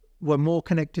were more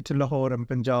connected to Lahore and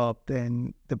Punjab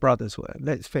than the brothers were.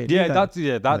 Let's fair. That's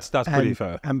pretty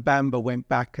fair. And Bamba went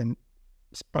back and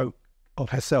spoke of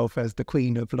herself as the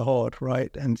Queen of Lahore,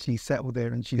 right? And she settled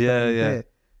there, and she's there.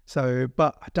 So,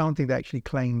 but I don't think they actually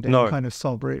claimed any kind of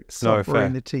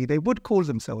sovereignty. They would call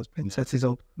themselves princesses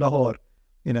of Lahore.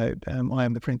 I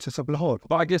am the Princess of Lahore.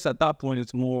 But I guess at that point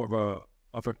it's more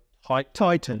of a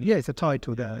title. Yeah, it's a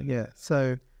title there. Yeah.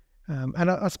 So,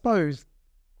 and I suppose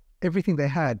everything they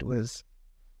had was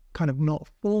kind of not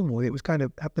formal. It was kind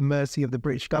of at the mercy of the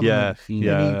British government.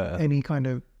 Any kind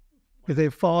of, because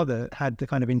their father had the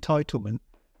kind of entitlement,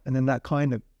 and then that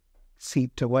kind of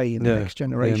seeped away in the next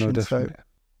generation. So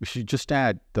we should just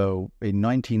add, though, in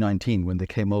 1919, when they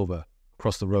came over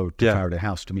across the road to Faraday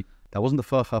House to meet, that wasn't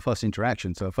our first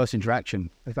interaction. So our first interaction,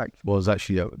 in fact, was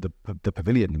actually the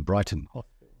pavilion in Brighton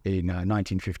in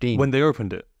 1915. When they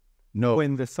opened it? No.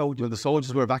 When the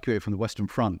soldiers were evacuated from the Western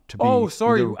Front to be... Oh,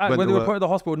 sorry, when they were put at the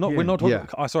hospital. No, we're not talking...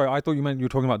 sorry, I thought you meant you were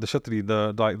talking about the Shatri,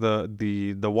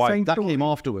 the white... That came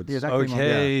afterwards. Yeah, that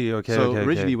okay. So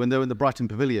originally, when they were in the Brighton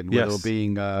Pavilion, where they were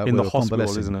being... in the hospital,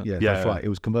 isn't it? Yeah, that's right. It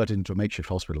was converted into a makeshift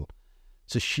hospital.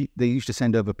 So they used to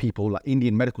send over people, like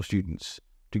Indian medical students,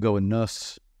 to go and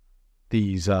nurse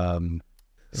these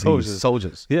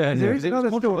soldiers. Yeah, there is another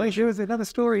story. There was another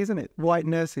story, isn't it? White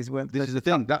nurses weren't. This is the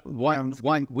thing, that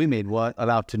white women weren't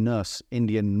allowed to nurse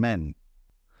Indian men.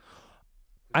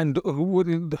 And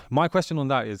my question on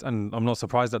that is, and I'm not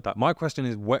surprised at that. My question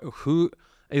is, who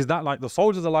is that? Like the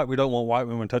soldiers are like, we don't want white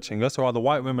women touching us, or are the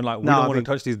white women like, we don't want to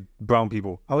touch these brown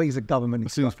people? I think it's a government.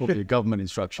 It seems probably a government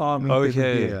instruction.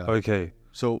 Okay.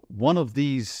 So one of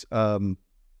these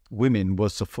women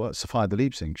was Sophia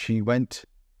Dalip Singh.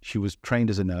 She was trained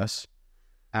as a nurse,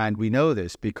 and we know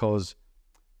this because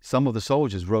some of the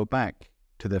soldiers wrote back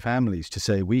to their families to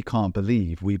say, we can't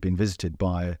believe we've been visited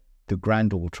by the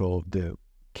granddaughter of the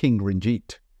King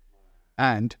Ranjit,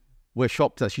 and we're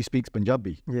shocked that she speaks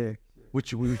Punjabi. Yeah.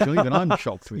 Which even I'm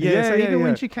shocked with. Even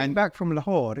when she came back from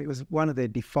Lahore, it was one of their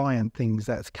defiant things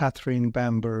that Catherine,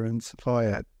 Bamber and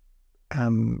Sophia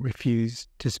refused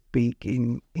to speak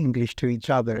in English to each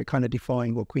other, kind of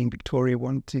defying what Queen Victoria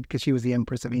wanted, because she was the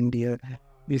Empress of India.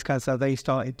 These kind of stuff. They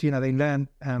started, they learned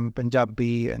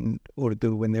Punjabi and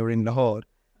Urdu when they were in Lahore,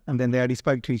 and then they only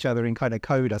spoke to each other in kind of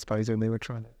code, I suppose, when they were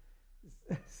trying to.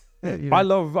 I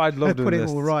love doing put it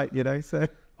this. all right, so.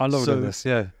 I love doing this,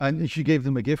 yeah. And she gave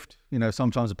them a gift,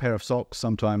 sometimes a pair of socks,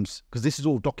 sometimes, because this is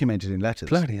all documented in letters.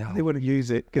 Bloody hell. They wouldn't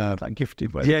use it, like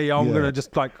gifted. I'm going to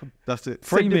just that's it.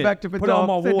 Frame it, back to put it on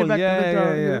my wall.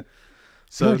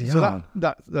 So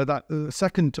that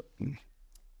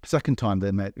second time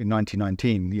they met in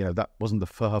 1919, that wasn't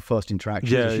her first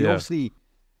interaction. She obviously,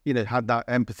 had that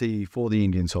empathy for the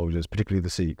Indian soldiers, particularly the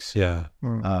Sikhs. Yeah.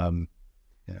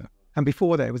 And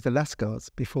before that, it was the Lascars.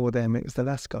 Before them, it was the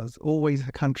Lascars. Always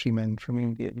a countrymen from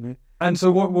India. And so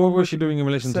what was she doing in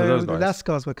relation to those guys? The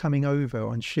Lascars were coming over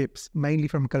on ships, mainly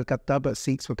from Calcutta, but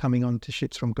Sikhs were coming on to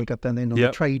ships from Calcutta and then on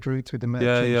the trade routes with the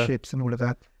merchant ships and all of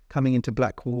that, coming into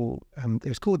Blackwall. It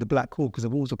was called the Black Wall because the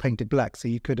walls were painted black, so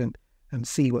you couldn't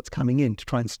see what's coming in to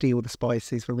try and steal the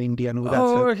spices from India and all that.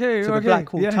 So the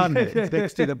Black Wall tunnel is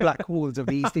next to the black walls of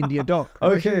the East India Dock.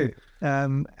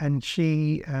 And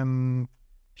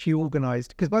she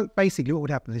organised, because basically what would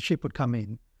happen, the ship would come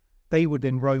in, they would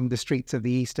then roam the streets of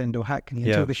the East End or Hackney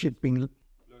until the ship been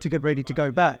to get ready to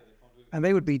go back, and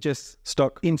they would be just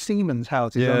stuck in seamen's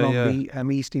houses along the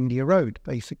East India Road,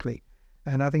 basically.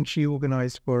 And I think she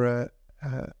organised for a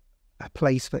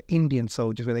place for Indian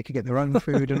soldiers where they could get their own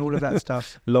food and all of that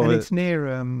stuff. It's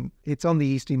near, it's on the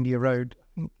East India Road.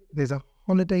 There's a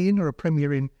Holiday Inn or a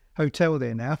Premier Inn hotel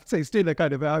there now, so it's still a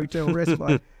kind of a hotel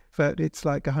restaurant. But it's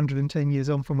like 110 years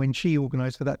on from when she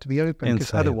organised for that to be open,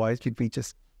 because otherwise you'd be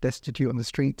just destitute on the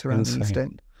streets around the East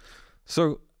End.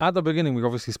 So at the beginning, we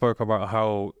obviously spoke about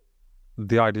how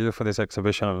the idea for this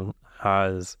exhibition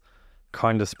has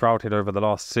kind of sprouted over the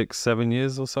last 6-7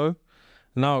 years or so.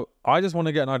 Now, I just want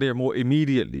to get an idea more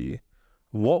immediately,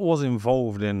 what was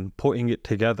involved in putting it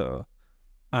together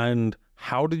and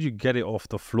how did you get it off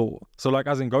the floor? So like,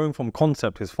 as in going from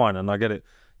concept is fine, and I get it.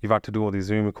 You've had to do all these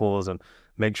Zoom calls and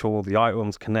make sure all the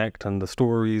items connect and the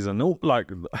stories and all,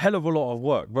 like a hell of a lot of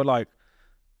work. But like,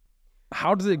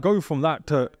 how does it go from that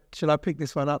to... Shall I pick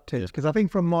this one up, Tej? Because I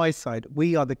think from my side,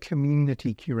 we are the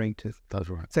community curators. That's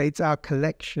right. So it's our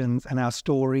collections and our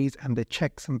stories and the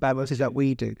checks and balances that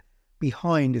we do.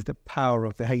 Behind is the power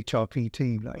of the HRP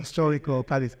team, like Historical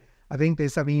Palace. I think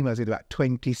there's some emails with about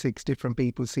 26 different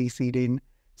people CC'd in.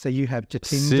 So you have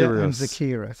Jatinda and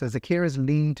Zakira. So Zakira's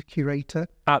lead curator.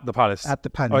 At the Palace? At the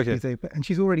Palace. Okay. And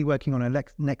she's already working on her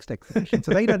next exhibition.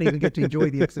 So they don't even get to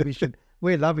enjoy the exhibition.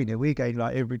 We're loving it. We're going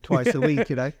like twice a week,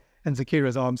 And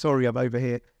Zakira's, I'm sorry, I'm over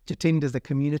here. Jatinda's the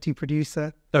community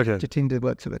producer. Okay. Jatinda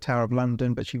works at the Tower of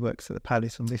London, but she works at the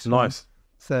Palace on this one. Nice.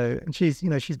 So, and she's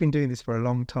been doing this for a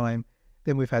long time.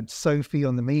 Then we've had Sophie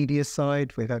on the media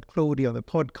side. We've had Claudia on the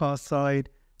podcast side.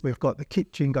 We've got the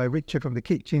kitchen guy, Richard from the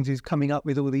kitchens, who's coming up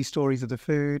with all these stories of the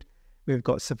food. We've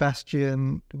got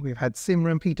Sebastian. We've had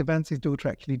Simran, Peter Vance's daughter,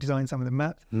 actually designed some of the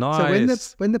maps. Nice.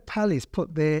 So when the Palace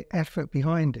put their effort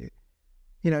behind it,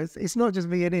 You know, it's not just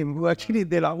me and him working in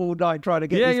there like all night trying to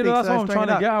get these things. That's what I'm trying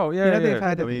to get out. Yeah, you know, they've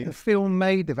had a film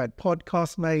made, they've had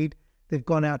podcasts made, they've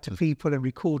gone out to people and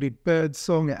recorded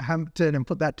birdsong at Hampton and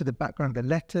put that to the background of the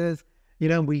letters. You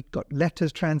know, we got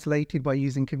letters translated by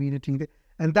using community.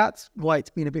 And that's why it's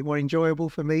been a bit more enjoyable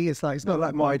for me. It's like, it's not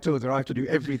like my tours where I have to do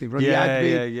everything. From the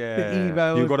admin, the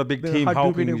emails, you've got a big team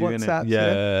helping you in it. WhatsApp, you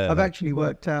know? I've actually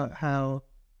worked out how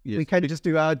we can just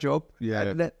do our job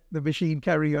and let the machine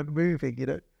carry on moving, you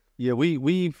know. Yeah,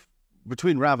 we've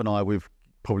between Rav and I, we've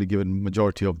probably given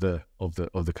majority of the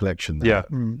collection there.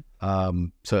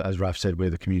 So as Rav said,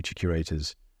 we're the community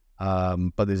curators.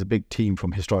 But there's a big team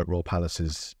from historic royal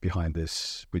palaces behind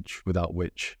this, without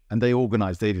which, and they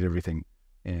organised, they did everything.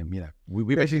 You know,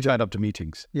 we basically turned up to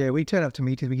meetings. Yeah, we turn up to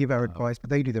meetings, we give our advice,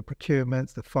 but they do the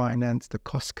procurements, the finance, the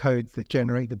cost codes that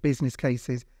generate the business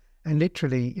cases. And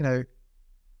literally, you know,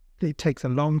 it takes a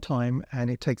long time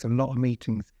and it takes a lot of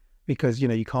meetings because, you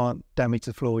know, you can't damage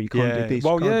the floor, you can't do this, you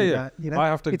can't do that. You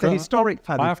know? It's a historic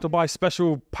pad. I have to buy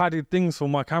special padded things for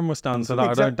my camera stand so that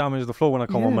I don't damage the floor when I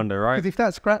come on Monday, right? Because if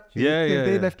that's scratched,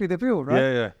 they're left with the bill, right?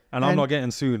 Yeah. And I'm not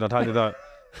getting sued, I'll tell you that.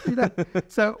 You know,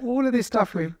 so all of this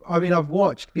stuff I've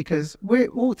watched because we're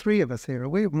all three of us here,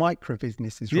 we're micro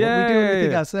businesses, right? We do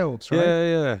everything ourselves,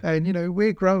 right? And you know,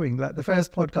 we're growing. Like the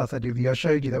first podcast I did with you, I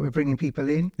showed you that we're bringing people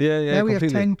in. Now we have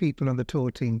 10 people on the tour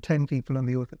team, 10 people on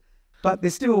the author. But they're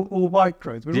still all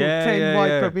micros. We're all 10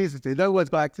 micro businesses. No one's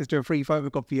got access to a free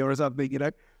photocopy or something, you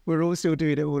know. We're all still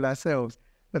doing it all ourselves.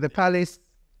 But the Palace,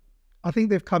 I think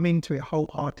they've come into it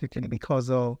wholeheartedly because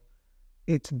of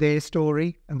it's their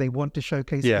story and they want to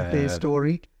showcase their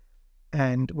story.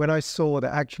 And when I saw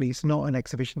that actually it's not an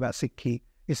exhibition about Sikhi,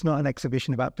 it's not an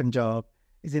exhibition about Punjab,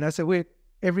 you know, so we're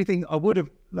everything I was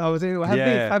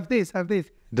have this.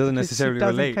 Doesn't necessarily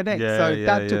relate. Connect.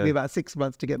 That took me about 6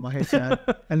 months to get my head down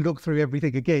and look through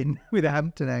everything again with a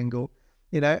Hampton angle,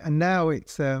 you know. And now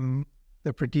it's the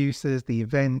producers, the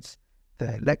events,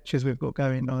 the lectures we've got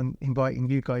going on, inviting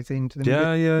you guys into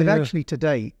them. They've actually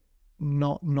today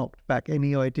not knocked back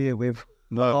any idea we've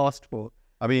asked for.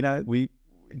 I mean, we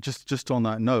just on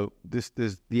that note, there's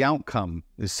the outcome.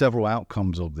 There's several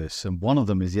outcomes of this, and one of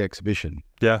them is the exhibition.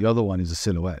 The other one is the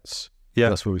silhouettes.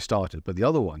 That's where we started. But the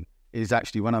other one is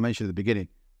actually, when I mentioned at the beginning,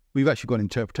 we've actually got an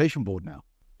interpretation board now.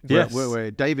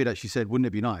 Where David actually said, wouldn't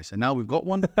it be nice? And now we've got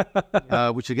one,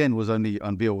 which again was only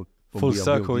unveiled. Full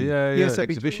circle, so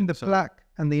between the plaque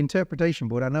and the interpretation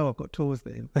board, I know I've got tours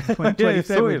there.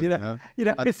 2027,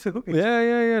 definitely.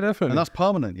 And that's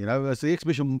permanent, you know. So the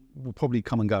exhibition will probably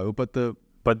come and go, but the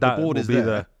board is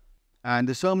there. And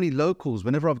there's so many locals.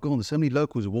 Whenever I've gone, there's so many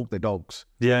locals who walk their dogs.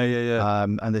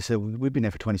 And they said, we've been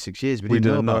there for 26 years. We didn't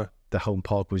know about the home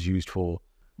park was used for.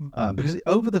 Because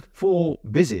over the 4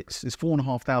 visits, there's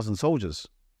 4,500 soldiers.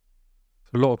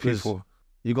 A lot of people.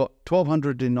 You got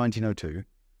 1,200 in 1902.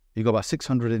 You got about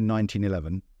 600 in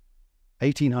 1911,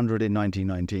 1,800 in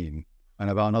 1919, and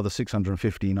about another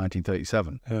 650 in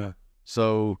 1937.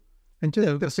 So, and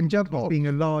just the Punjab being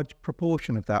a large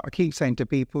proportion of that. I keep saying to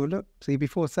people, look, see,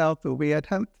 before Southall we had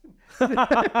Hampton. We had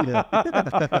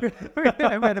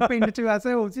been to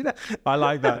ourselves, you know. I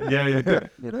like that. You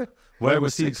know? Where were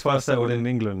Sikhs first settled in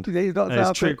England? It's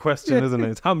a trick question, isn't it?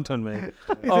 It's Hampton, mate.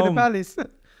 It's in the Palace.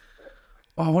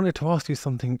 I wanted to ask you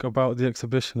something about the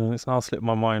exhibition, and it's now slipped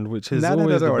my mind, which is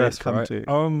always the best, right?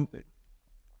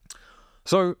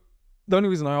 So the only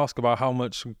reason I ask about how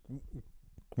much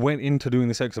went into doing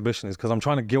this exhibition is because I'm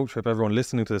trying to guilt trip everyone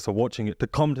listening to this or watching it to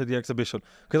come to the exhibition.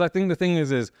 Because I think the thing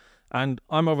is, and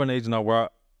I'm of an age now where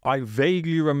I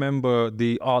vaguely remember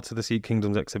the Arts of the Sikh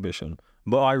Kingdoms exhibition,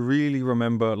 but I really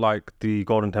remember like the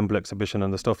Golden Temple exhibition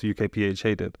and the stuff the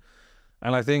UKPHA did.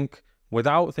 And I think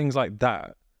without things like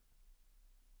that,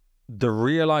 the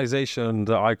realization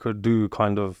that I could do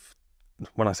kind of,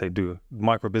 when I say do,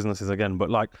 micro businesses again, but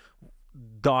like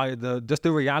just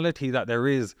the reality that there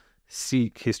is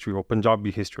Sikh history or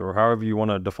Punjabi history or however you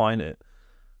want to define it,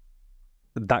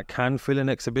 that can fill an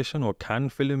exhibition or can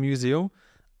fill a museum,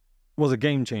 was a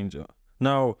game changer.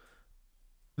 Now,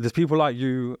 there's people like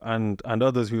you and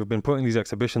others who have been putting these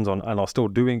exhibitions on and are still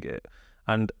doing it,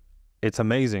 and it's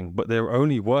amazing, but they're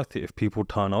only worth it if people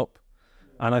turn up.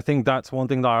 And I think that's one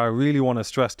thing that I really want to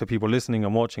stress to people listening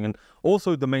and watching. And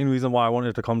also the main reason why I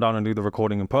wanted to come down and do the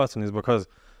recording in person is because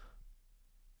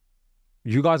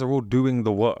you guys are all doing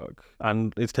the work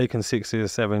and it's taken 6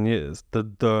 years, 7 years.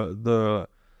 The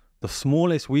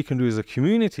smallest we can do as a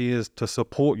community is to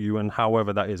support you, and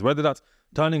however that is, whether that's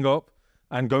turning up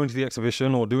and going to the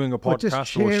exhibition or doing a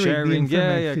podcast or sharing.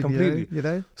 Completely. You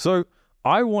know? So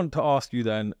I want to ask you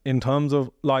then, in terms of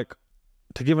like,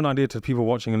 to give an idea to people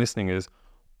watching and listening, is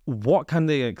what can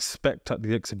they expect at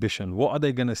the exhibition? What are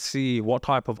they going to see? What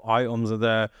type of items are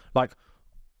there? Like,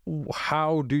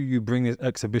 how do you bring this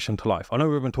exhibition to life? I know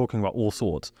we've been talking about all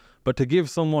sorts, but to give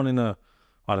someone in a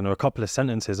couple of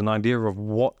sentences, an idea of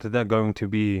what they're going to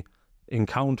be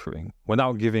encountering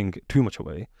without giving too much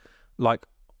away, like,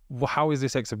 how is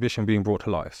this exhibition being brought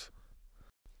to life?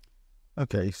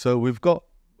 Okay, so we've got,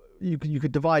 you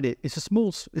could divide it. It's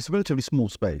a relatively small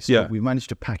space. Yeah. But we managed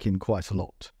to pack in quite a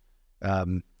lot.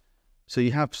 So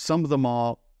you have, some of them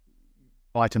are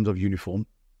items of uniform,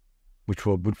 which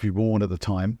would be worn at the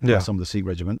time by some of the Sikh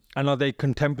regiments. And are they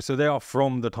contemporary? So they are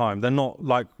from the time. They're not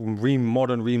like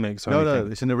modern remakes or anything?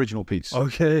 No, it's an original piece.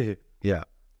 Okay. Yeah.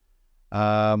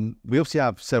 We also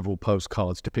have several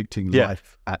postcards depicting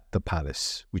life at the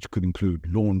palace, which could include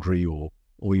laundry or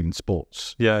even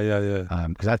sports. Yeah.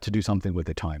 Because I had to do something with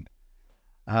the time.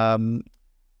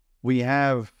 We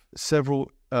have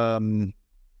several...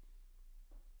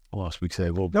 what else we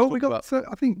say? Well, no, we got. So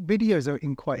I think videos are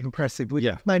quite impressive.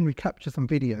 We mainly capture some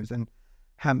videos in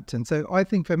Hampton. So I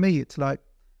think for me, it's like,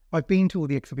 I've been to all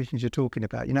the exhibitions you're talking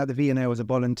about. You know, the V&L as a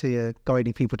volunteer,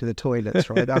 guiding people to the toilets,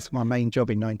 right? That's my main job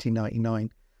in 1999.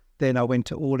 Then I went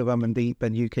to all of them and the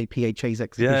UK PHA's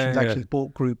exhibitions. Actually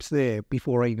bought groups there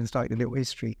before I even started a little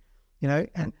history. You know,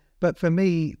 but for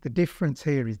me, the difference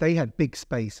here is they had big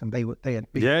space and they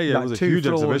had big, it was a huge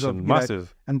exhibition,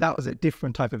 massive, and that was a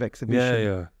different type of exhibition.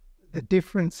 Yeah. The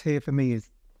difference here for me is,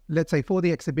 let's say for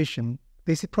the exhibition,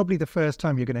 this is probably the first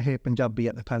time you're going to hear Punjabi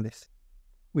at the palace.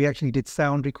 We actually did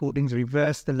sound recordings,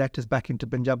 reversed the letters back into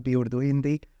Punjabi or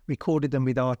Hindi, recorded them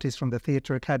with artists from the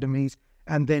theatre academies,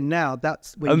 and then now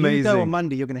that's when you go on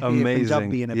Monday, you're going to hear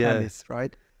Punjabi in a palace,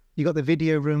 right? You got the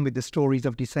video room with the stories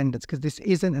of descendants, because this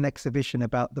isn't an exhibition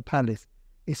about the palace.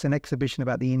 It's an exhibition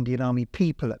about the Indian Army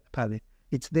people at the palace.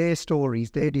 It's their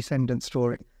stories, their descendant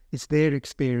story. It's their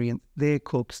experience, their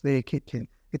cooks, their kitchen.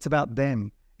 It's about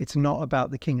them. It's not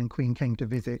about the king and queen came to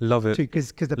visit. Love it.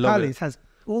 Because the palace has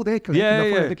all their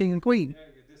collection of the king and queen.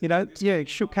 You know,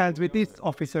 shook hands with this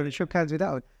officer and shook hands with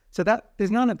that one. So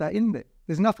there's none of that in there.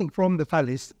 There's nothing from the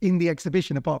palace in the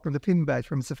exhibition apart from the pin badge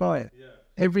from Sophia.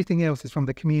 Everything else is from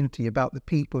the community, about the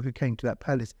people who came to that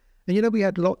palace. And, you know, we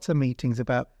had lots of meetings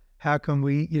about how can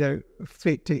we, you know,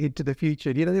 fit it into the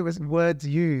future. You know, there was words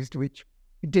used which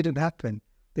didn't happen.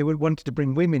 They wanted to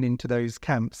bring women into those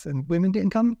camps, and women didn't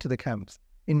come to the camps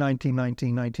in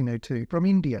 1919, 1902 from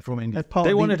India.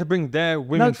 They wanted to bring their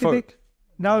women folk.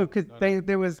 No, because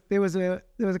there was a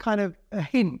kind of a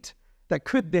hint that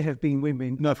could there have been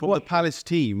women. No, from the palace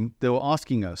team, they were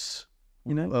asking us,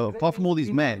 you know, apart from all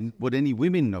these men, would any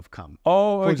women have come?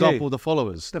 Oh, okay. For example, the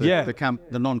followers, the camp,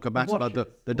 the non-combatants,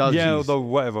 the Dazis. Yeah, the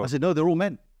whatever. I said, no, they're all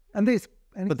men.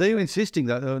 But they were insisting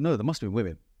that, no, there must have been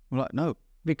women. We're like, no.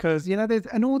 Because, you know, there's,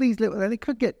 and all these little, and it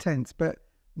could get tense, but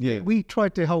we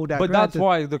tried to hold out. But that's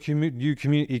why the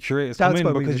community curators come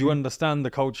in, because you understand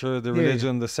the culture, the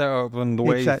religion, the setup, and the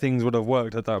way things would have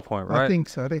worked at that point, right? I think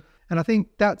so. And I think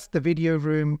that's the video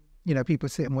room. You know, people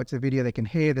sit and watch the video, they can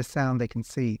hear the sound, they can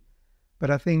see.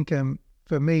 But I think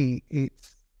for me,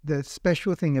 it's the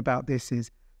special thing about this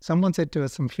is someone said to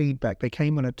us some feedback. They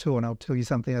came on a tour, and I'll tell you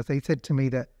something else. They said to me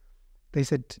that they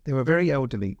said they were a very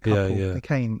elderly couple. They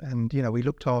came and, you know, we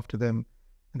looked after them.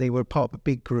 They were part of a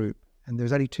big group and there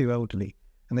was only two elderly.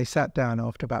 And they sat down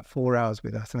after about 4 hours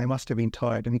with us and they must have been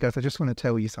tired. And he goes, I just want to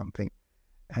tell you something.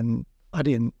 And I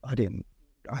didn't.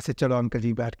 I said, Chalo, uncle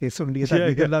ji baat ke sun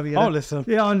liya. I'll listen.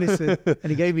 Yeah, I'll listen. And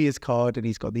he gave me his card and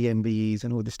he's got the MBEs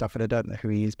and all this stuff. And I don't know who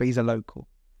he is, but he's a local.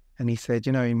 And he said,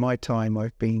 you know, in my time,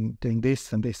 I've been doing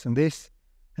this and this and this.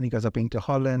 And he goes, I've been to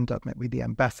Holland, I've met with the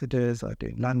ambassadors, I do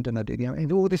in London, I do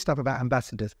and all this stuff about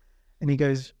ambassadors. And he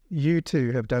goes, you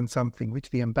two have done something which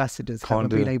the ambassadors haven't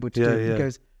been able to do. He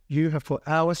goes, you have put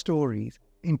our stories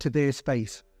into their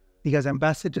space. He goes,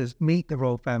 ambassadors meet the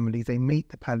royal families, they meet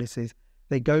the palaces,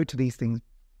 they go to these things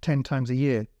 10 times a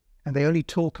year, and they only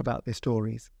talk about their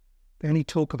stories. They only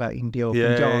talk about India or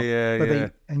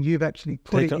Punjab, and you've actually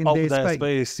put it in their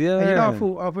space. And, you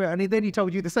know, and then he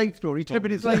told you the same story 10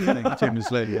 minutes later. 10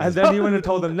 minutes later. And then you went and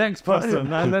told the next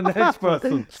person and the next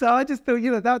person. So I just thought,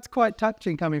 you know, that's quite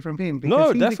touching coming from him,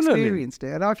 because he's experienced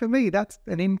it. And for me, that's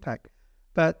an impact.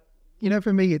 But, you know,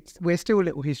 for me, we're still a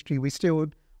little history.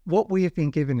 What we have been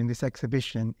given in this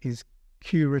exhibition is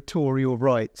curatorial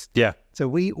rights. Yeah. So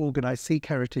we organise Sikh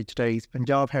Heritage Days,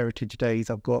 Punjab Heritage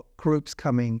Days. I've got groups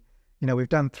coming. You know, we've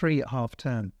done 3 at half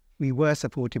term. We were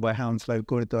supported by Hounslow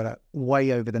Gurudwara,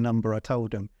 way over the number I told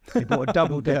them. They bought a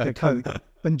double-decker coach.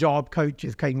 Punjab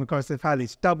coaches came across the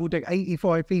palace. Double-decker,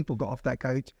 85 people got off that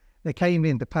coach. They came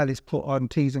in, the palace put on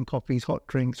teas and coffees, hot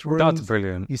drinks, rooms. That's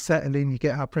brilliant. You settle in, you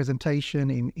get our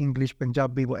presentation in English,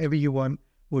 Punjabi, whatever you want,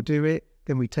 we'll do it.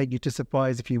 Then we take you to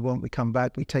surprise if you want. We come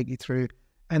back, we take you through.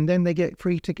 And then they get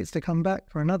free tickets to come back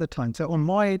for another time. So on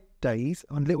my days,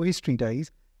 on Little History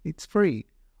Days, it's free.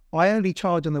 I only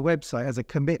charge on the website as a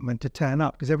commitment to turn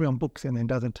up because everyone books in and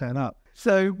doesn't turn up.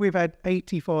 So we've had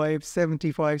 85,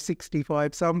 75,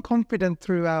 65. So I'm confident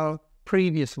through our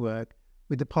previous work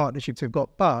with the partnerships we've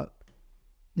got. But,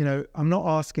 you know, I'm not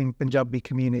asking Punjabi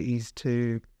communities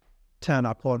to turn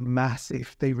up on mass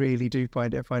if they really do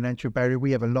find it a financial barrier.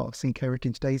 We have a lot of Sikh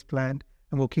Heritage Days planned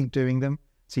and we'll keep doing them.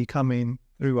 So you come in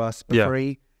through us for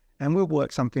free and we'll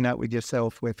work something out with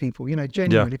yourself where people, you know,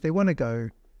 genuinely, if they want to go,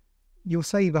 you'll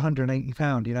save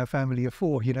 £180, you know, a family of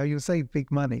 4, you know, you'll save big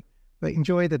money. But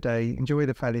enjoy the day, enjoy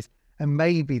the palace, and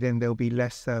maybe then there'll be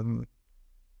less,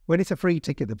 when it's a free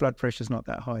ticket, the blood pressure's not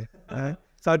that high.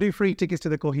 So I do free tickets to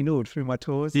the Kohinoor through my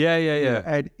tours. Yeah.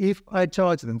 And if I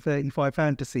charge them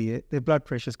 £35 to see it, their blood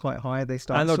pressure's quite high. They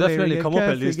start and they'll definitely come up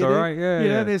at least, all right?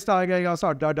 Yeah. They start going, I'll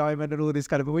start diamond and all this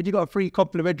kind of, but when you got a free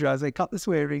complimentary, I say, cut the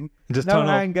swearing, just no turn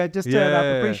anger, up. just turn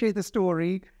up, appreciate the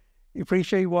story,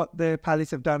 appreciate what the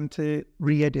palace have done to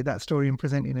re-edit that story and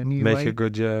present it in a new way. Make it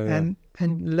good, and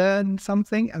learn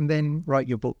something, and then write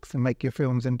your books and make your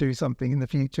films and do something in the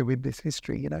future with this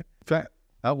history, you know. In fact,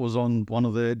 that was on one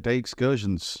of the day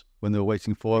excursions when they were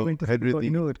waiting for Edward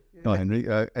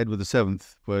VII,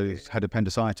 where he had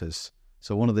appendicitis.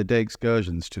 So one of the day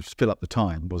excursions to fill up the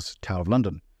time was Tower of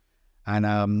London. And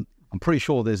I'm pretty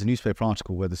sure there's a newspaper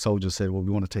article where the soldiers said, well, we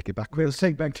want to take it back. We'll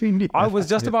take back to India. I was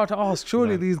just about to ask,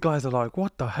 surely these guys are like,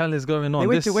 what the hell is going on? They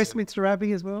went to Westminster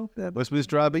Abbey as well.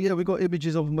 Westminster Abbey, yeah, we got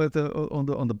images of them with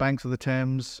on the banks of the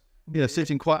Thames,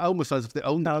 sitting quite almost as if they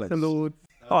owned the place. The Lord.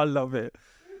 Oh, I love it.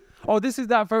 Oh, this is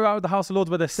that photo out of the House of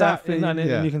Lords where they're sat in,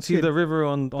 and you can see the river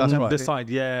on this side.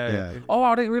 Yeah. Oh,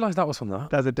 I didn't realise that was from that.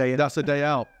 That's a day. That's a day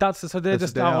out. So they're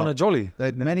just out on a jolly. They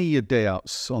had many day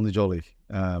outs on the jolly.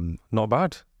 Not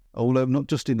bad. All over, not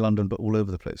just in London, but all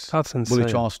over the place. That's insane.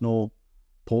 Woolwich Arsenal,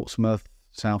 Portsmouth,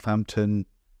 Southampton,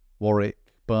 Warwick,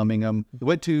 Birmingham. They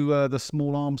went to the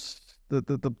small arms,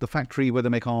 the factory where they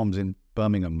make arms in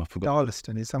Birmingham. I forgot.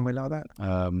 Darlaston is somewhere like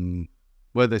that.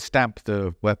 Where they stamp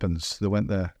the weapons. They went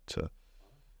there to...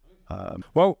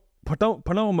 Well,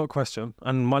 penultimate question,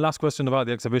 and my last question about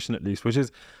the exhibition at least, which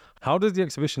is, how does the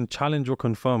exhibition challenge or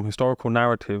confirm historical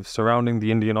narratives surrounding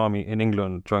the Indian Army in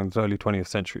England during the early 20th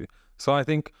century? So I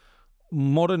think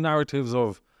modern narratives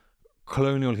of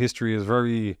colonial history is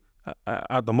very,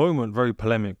 at the moment, very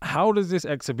polemic. How does this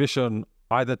exhibition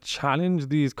either challenge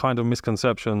these kind of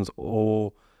misconceptions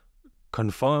or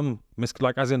confirm,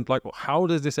 how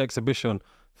does this exhibition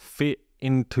fit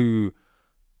into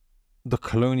the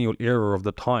colonial era of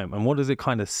the time? And what does it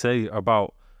kind of say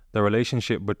about the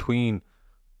relationship between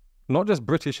not just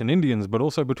British and Indians, but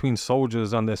also between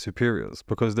soldiers and their superiors?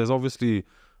 Because there's obviously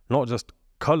not just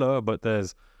color, but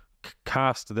there's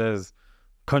caste, there's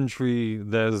country,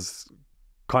 there's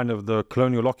kind of the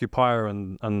colonial occupier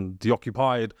and the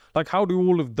occupied. Like, how do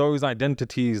all of those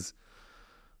identities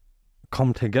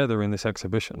come together in this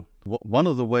exhibition? One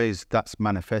of the ways that's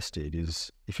manifested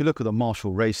is, if you look at the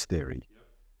martial race theory,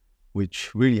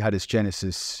 which really had its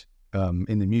genesis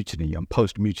in the mutiny and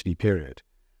post-mutiny period,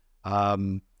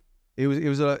 it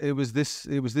was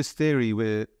this theory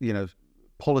where, you know,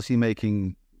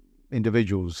 policy-making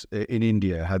individuals in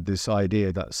India had this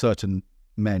idea that certain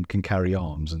men can carry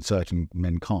arms and certain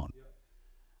men can't.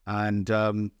 And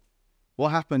what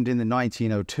happened in the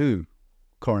 1902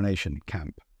 coronation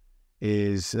camp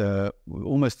is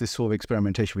almost this sort of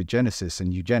experimentation with Genesis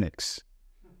and eugenics,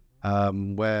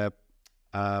 where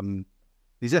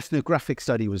this ethnographic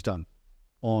study was done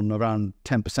on around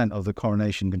 10% of the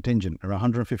coronation contingent, around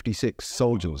 156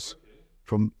 soldiers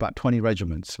from about 20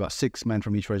 regiments, about 6 men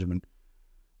from each regiment.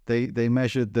 They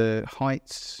measured the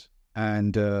heights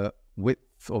and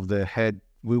width of their head,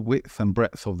 width and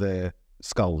breadth of their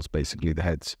skulls, basically the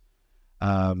heads.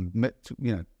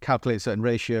 Calculate certain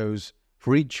ratios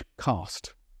for each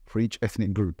caste, for each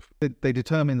ethnic group. They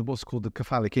determine what's called the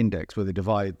cephalic index, where they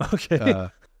divide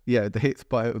the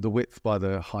width by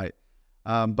the height.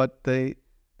 But they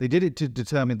did it to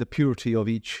determine the purity of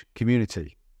each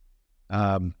community.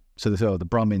 So they say, the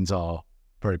Brahmins are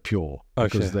very pure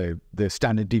because their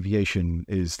standard deviation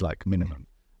is like minimum.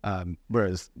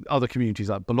 Whereas other communities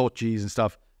like Balochis and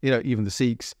stuff, even the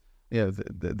Sikhs,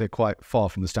 they're quite far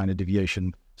from the standard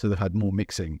deviation, so they've had more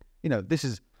mixing. This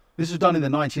was done in the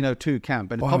 1902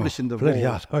 camp and published in the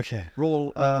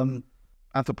Royal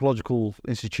Anthropological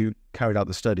Institute carried out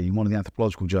the study in one of the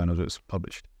anthropological journals. It was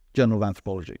published, Journal of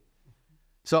Anthropology.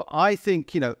 So I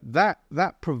think,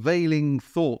 that prevailing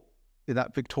thought in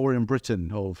that Victorian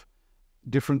Britain of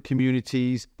different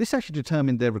communities, this actually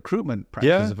determined their recruitment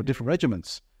practices for different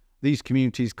regiments. These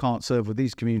communities can't serve with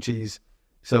these communities,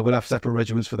 so we'll have separate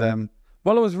regiments for them.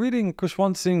 Well, I was reading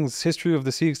Kushwant Singh's History of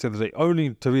the Sikhs the other day,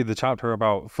 only to read the chapter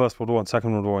about First World War and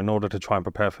Second World War in order to try and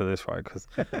prepare for this, right?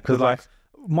 Because like,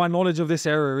 my knowledge of this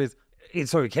era is,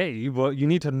 it's okay, but you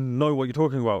need to know what you're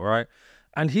talking about, right?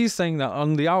 And he's saying that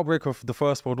on the outbreak of the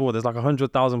First World War, there's like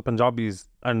 100,000 Punjabis,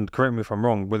 and correct me if I'm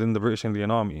wrong, within the British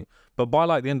Indian Army. But by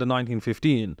like the end of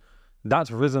 1915, that's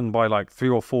risen by like 3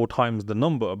 or 4 times the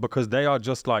number, because they are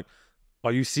just like,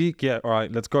 are you Sikh? Yeah, all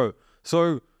right, let's go.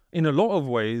 So in a lot of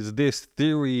ways, this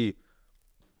theory,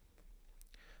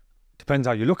 depends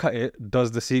how you look at it,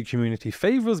 does the Sikh community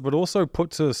favors, but also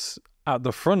puts us at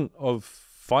the front of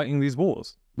fighting these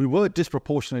wars. We were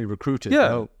disproportionately recruited,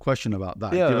 no question about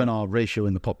that, given our ratio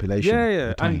in the population.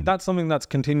 And that's something that's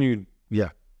continued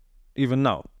even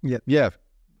now.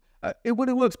 It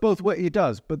works both ways, it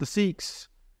does, but the Sikhs,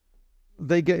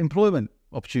 they get employment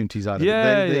opportunities out of it.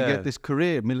 They get this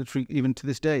career, military, even to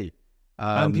this day.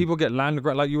 And people get land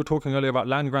grants, like you were talking earlier about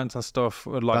land grants and stuff,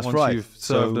 like once you've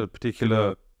served a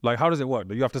particular, like how does it work?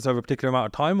 Do you have to serve a particular amount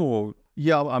of time, or?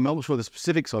 Yeah, I'm not sure the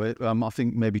specifics of it. I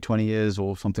think maybe 20 years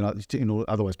or something like that.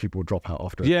 Otherwise people will drop out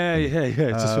after.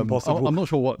 It's just impossible. I'm not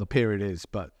sure what the period is,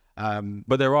 but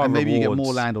there are maybe rewards. you get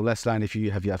more land or less land if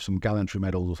you have some gallantry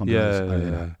medals or something.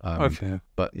 Okay.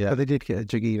 But they did get a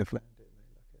jagir of land.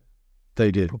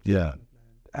 They did,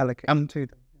 allocated to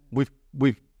them. We've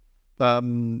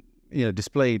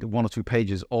displayed 1 or 2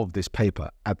 pages of this paper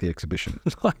at the exhibition.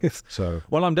 Nice. So,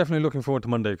 well, I'm definitely looking forward to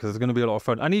Monday, because it's going to be a lot of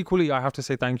fun. And equally, I have to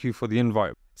say thank you for the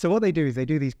invite. So what they do is they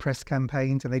do these press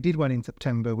campaigns, and they did one in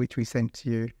September, which we sent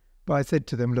to you. But I said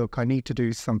to them, look, I need to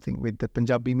do something with the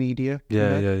Punjabi media.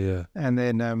 Yeah. And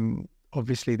then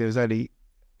obviously there was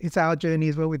it's our journey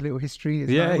as well with Little History.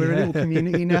 We're a little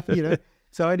community now,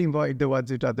 So I'd invited the ones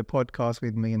who've done the podcast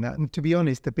with me and that. And to be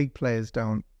honest, the big players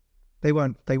they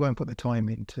won't put the time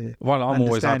into. Well, I'm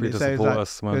always happy to support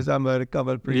us, man. Because I'm a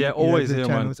couple of always here,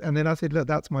 man. And then I said, look,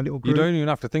 that's my little group. You don't even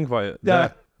have to think about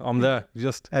it. I'm there.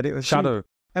 Just and it was shadow.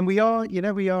 And we are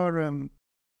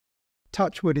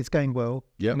touchwood, it's going well.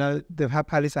 Yeah. The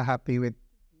Palace are happy with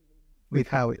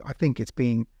how I think it's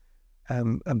being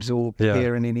absorbed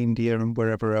here and in India and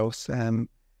wherever else. And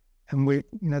we,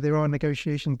 there are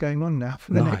negotiations going on now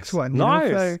for the next one.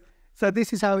 So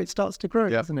this is how it starts to grow,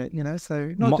 isn't it?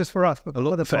 So not just for us, but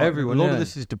for everyone. A lot of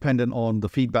this is dependent on the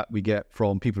feedback we get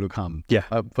from people who come.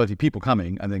 Firstly, people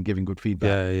coming and then giving good feedback.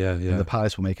 And the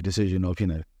Palace will make a decision of,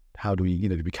 how do we,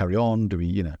 do we carry on? Do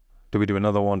we, do we do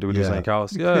another one? Do we do something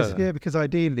else? Because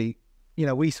ideally,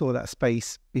 we saw that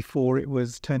space before it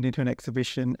was turned into an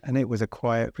exhibition, and it was a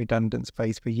quiet, redundant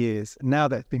space for years. Now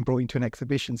that it's been brought into an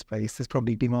exhibition space, there's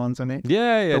probably demands on it. But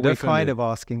definitely. We're kind of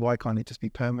asking, why can't it just be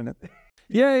permanent?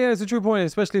 It's a true point,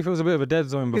 especially if it was a bit of a dead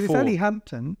zone before. Because it's only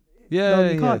Hampton.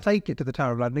 You can't take it to the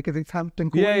Tower of London because it's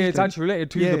Hampton Court. It's actually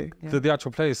related to the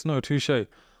actual place. No, touche.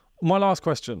 My last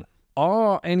question.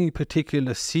 Are any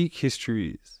particular Sikh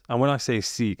histories, and when I say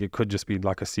Sikh, it could just be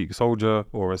like a Sikh soldier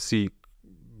or a Sikh,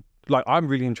 like I'm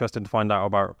really interested to find out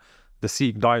about the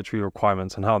Sikh dietary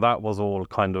requirements and how that was all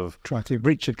kind of...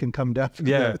 Richard can come down.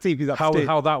 See if he's upstairs.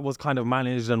 How that was kind of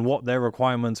managed and what their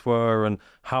requirements were and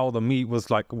how the meat was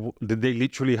like. Did they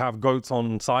literally have goats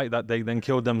on site that they then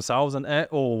killed themselves and ate,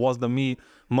 or was the meat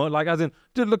like as in...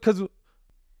 Because...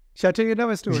 Shall I tell you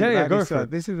another story? Go for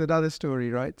it. This is another story,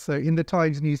 right? So in the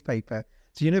Times newspaper,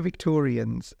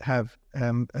 Victorians have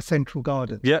a central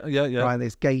garden. Right,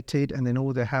 it's gated, and then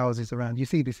all the houses around. You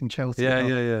see this in Chelsea.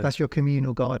 That's your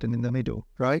communal garden in the middle,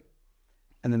 right?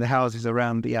 And then the houses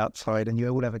around the outside, and you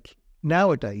all have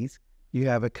nowadays, you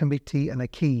have a committee and a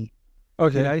key.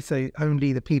 Okay. So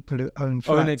only the people who own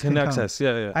flats can access.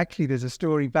 Actually, there's a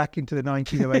story back into the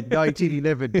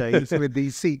 1911 days with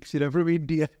these Sikhs, from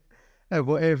India and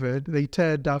whatever. They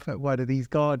turned up at one of these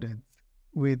gardens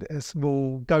with a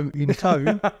small goat in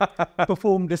tow,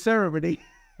 performed a ceremony.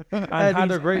 And had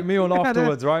a great meal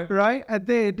afterwards, right? Right. And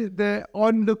then the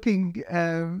onlooking,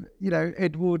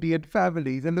 Edwardian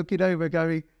families are looking over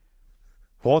going,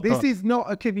 this is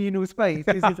not a communal space.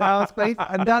 This is our space.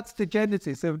 And that's the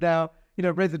genesis of now,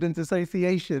 residents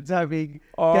associations having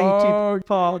gated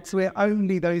parks where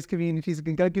only those communities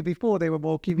can go to. Before they were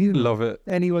more communal. Love it.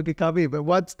 Anyone could come in. But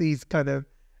once these kind of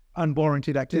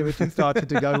unwarranted activities started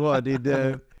to go on in,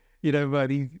 by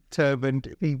these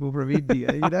turbaned people from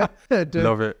India,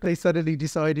 Love it. They suddenly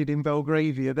decided in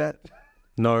Belgravia that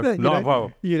No, not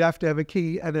well. You'd have to have a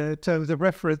key and a terms of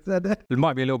reference. It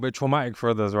might be a little bit traumatic for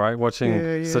others, right?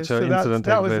 Watching such an incident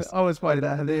take place. I was finding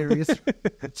that hilarious.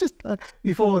 Just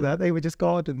before that, they were just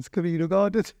gardens, communal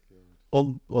gardens.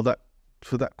 Or that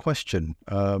for that question.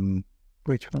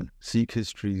 Which one? Sikh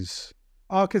histories.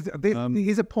 Oh, because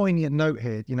here's a poignant note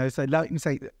here, you know. So, like you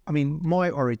say, I mean, my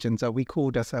origins are we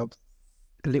called ourselves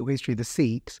A Little History of the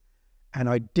Sikhs, and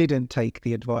I didn't take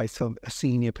the advice of a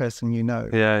senior person, you know.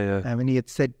 Yeah. And he had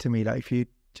said to me, like, if you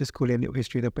just call it A Little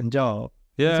History of the Punjab,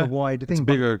 it's a wider thing. It's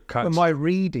bigger catch. But my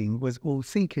reading was all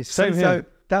Sikh history. Same here.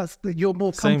 So you're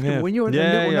more comfortable when you're a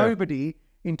little nobody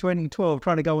in 2012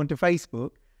 trying to go onto Facebook.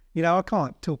 You know, I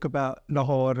can't talk about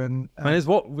Lahore and it's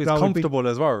what is comfortable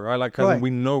as well, right? Like, we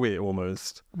know it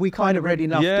almost. We kind of read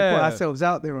enough to put ourselves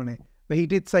out there on it. But he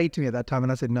did say to me at that time,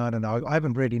 and I said, no, I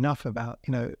haven't read enough about,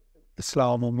 you know,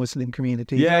 Islam or Muslim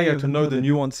community. Yeah, to know the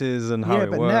nuances and how it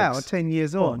works. But now, 10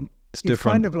 years on, it's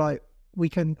different. Kind of like we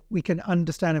can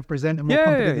understand and present and more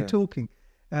confidently talking.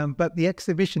 But the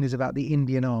exhibition is about the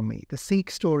Indian army. The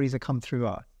Sikh stories have come through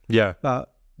us. Yeah.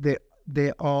 But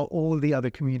there are all the other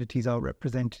communities are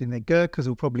represented in there. Gurkhas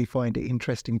will probably find it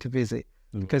interesting to visit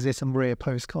because there's some rare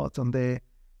postcards on their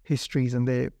histories and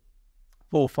their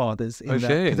forefathers in that,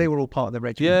 because they were all part of the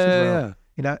regiment as well. Yeah.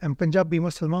 You know, and Punjabi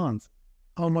Muslimans.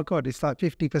 Oh my God, it's like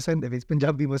 50% of it's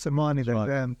Punjabi Musliman in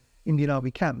the Indian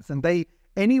Army camps, and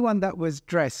anyone that was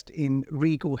dressed in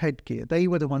regal headgear, they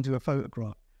were the ones who were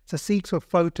photographed. So Sikhs were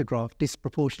photographed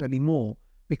disproportionately more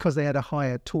because they had a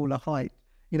higher, taller height.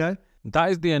 You know.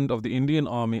 That is the end of the Indian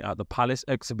Army at the Palace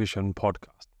exhibition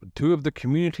podcast with two of the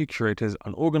community curators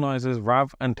and organisers,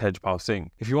 Rav and Tejpal Singh.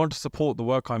 If you want to support the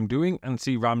work I'm doing and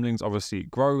see Ramblings of a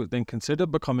Sikh grow, then consider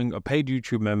becoming a paid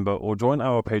YouTube member or join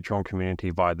our Patreon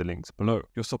community via the links below.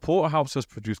 Your support helps us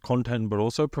produce content but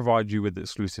also provide you with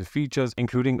exclusive features,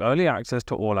 including early access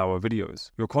to all our videos.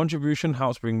 Your contribution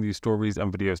helps bring these stories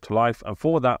and videos to life, and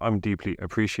for that I'm deeply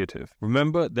appreciative.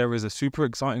 Remember, there is a super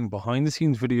exciting behind the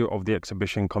scenes video of the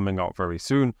exhibition coming out very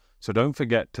soon, so don't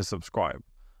forget to subscribe.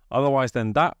 Otherwise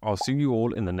than that, I'll see you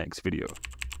all in the next video.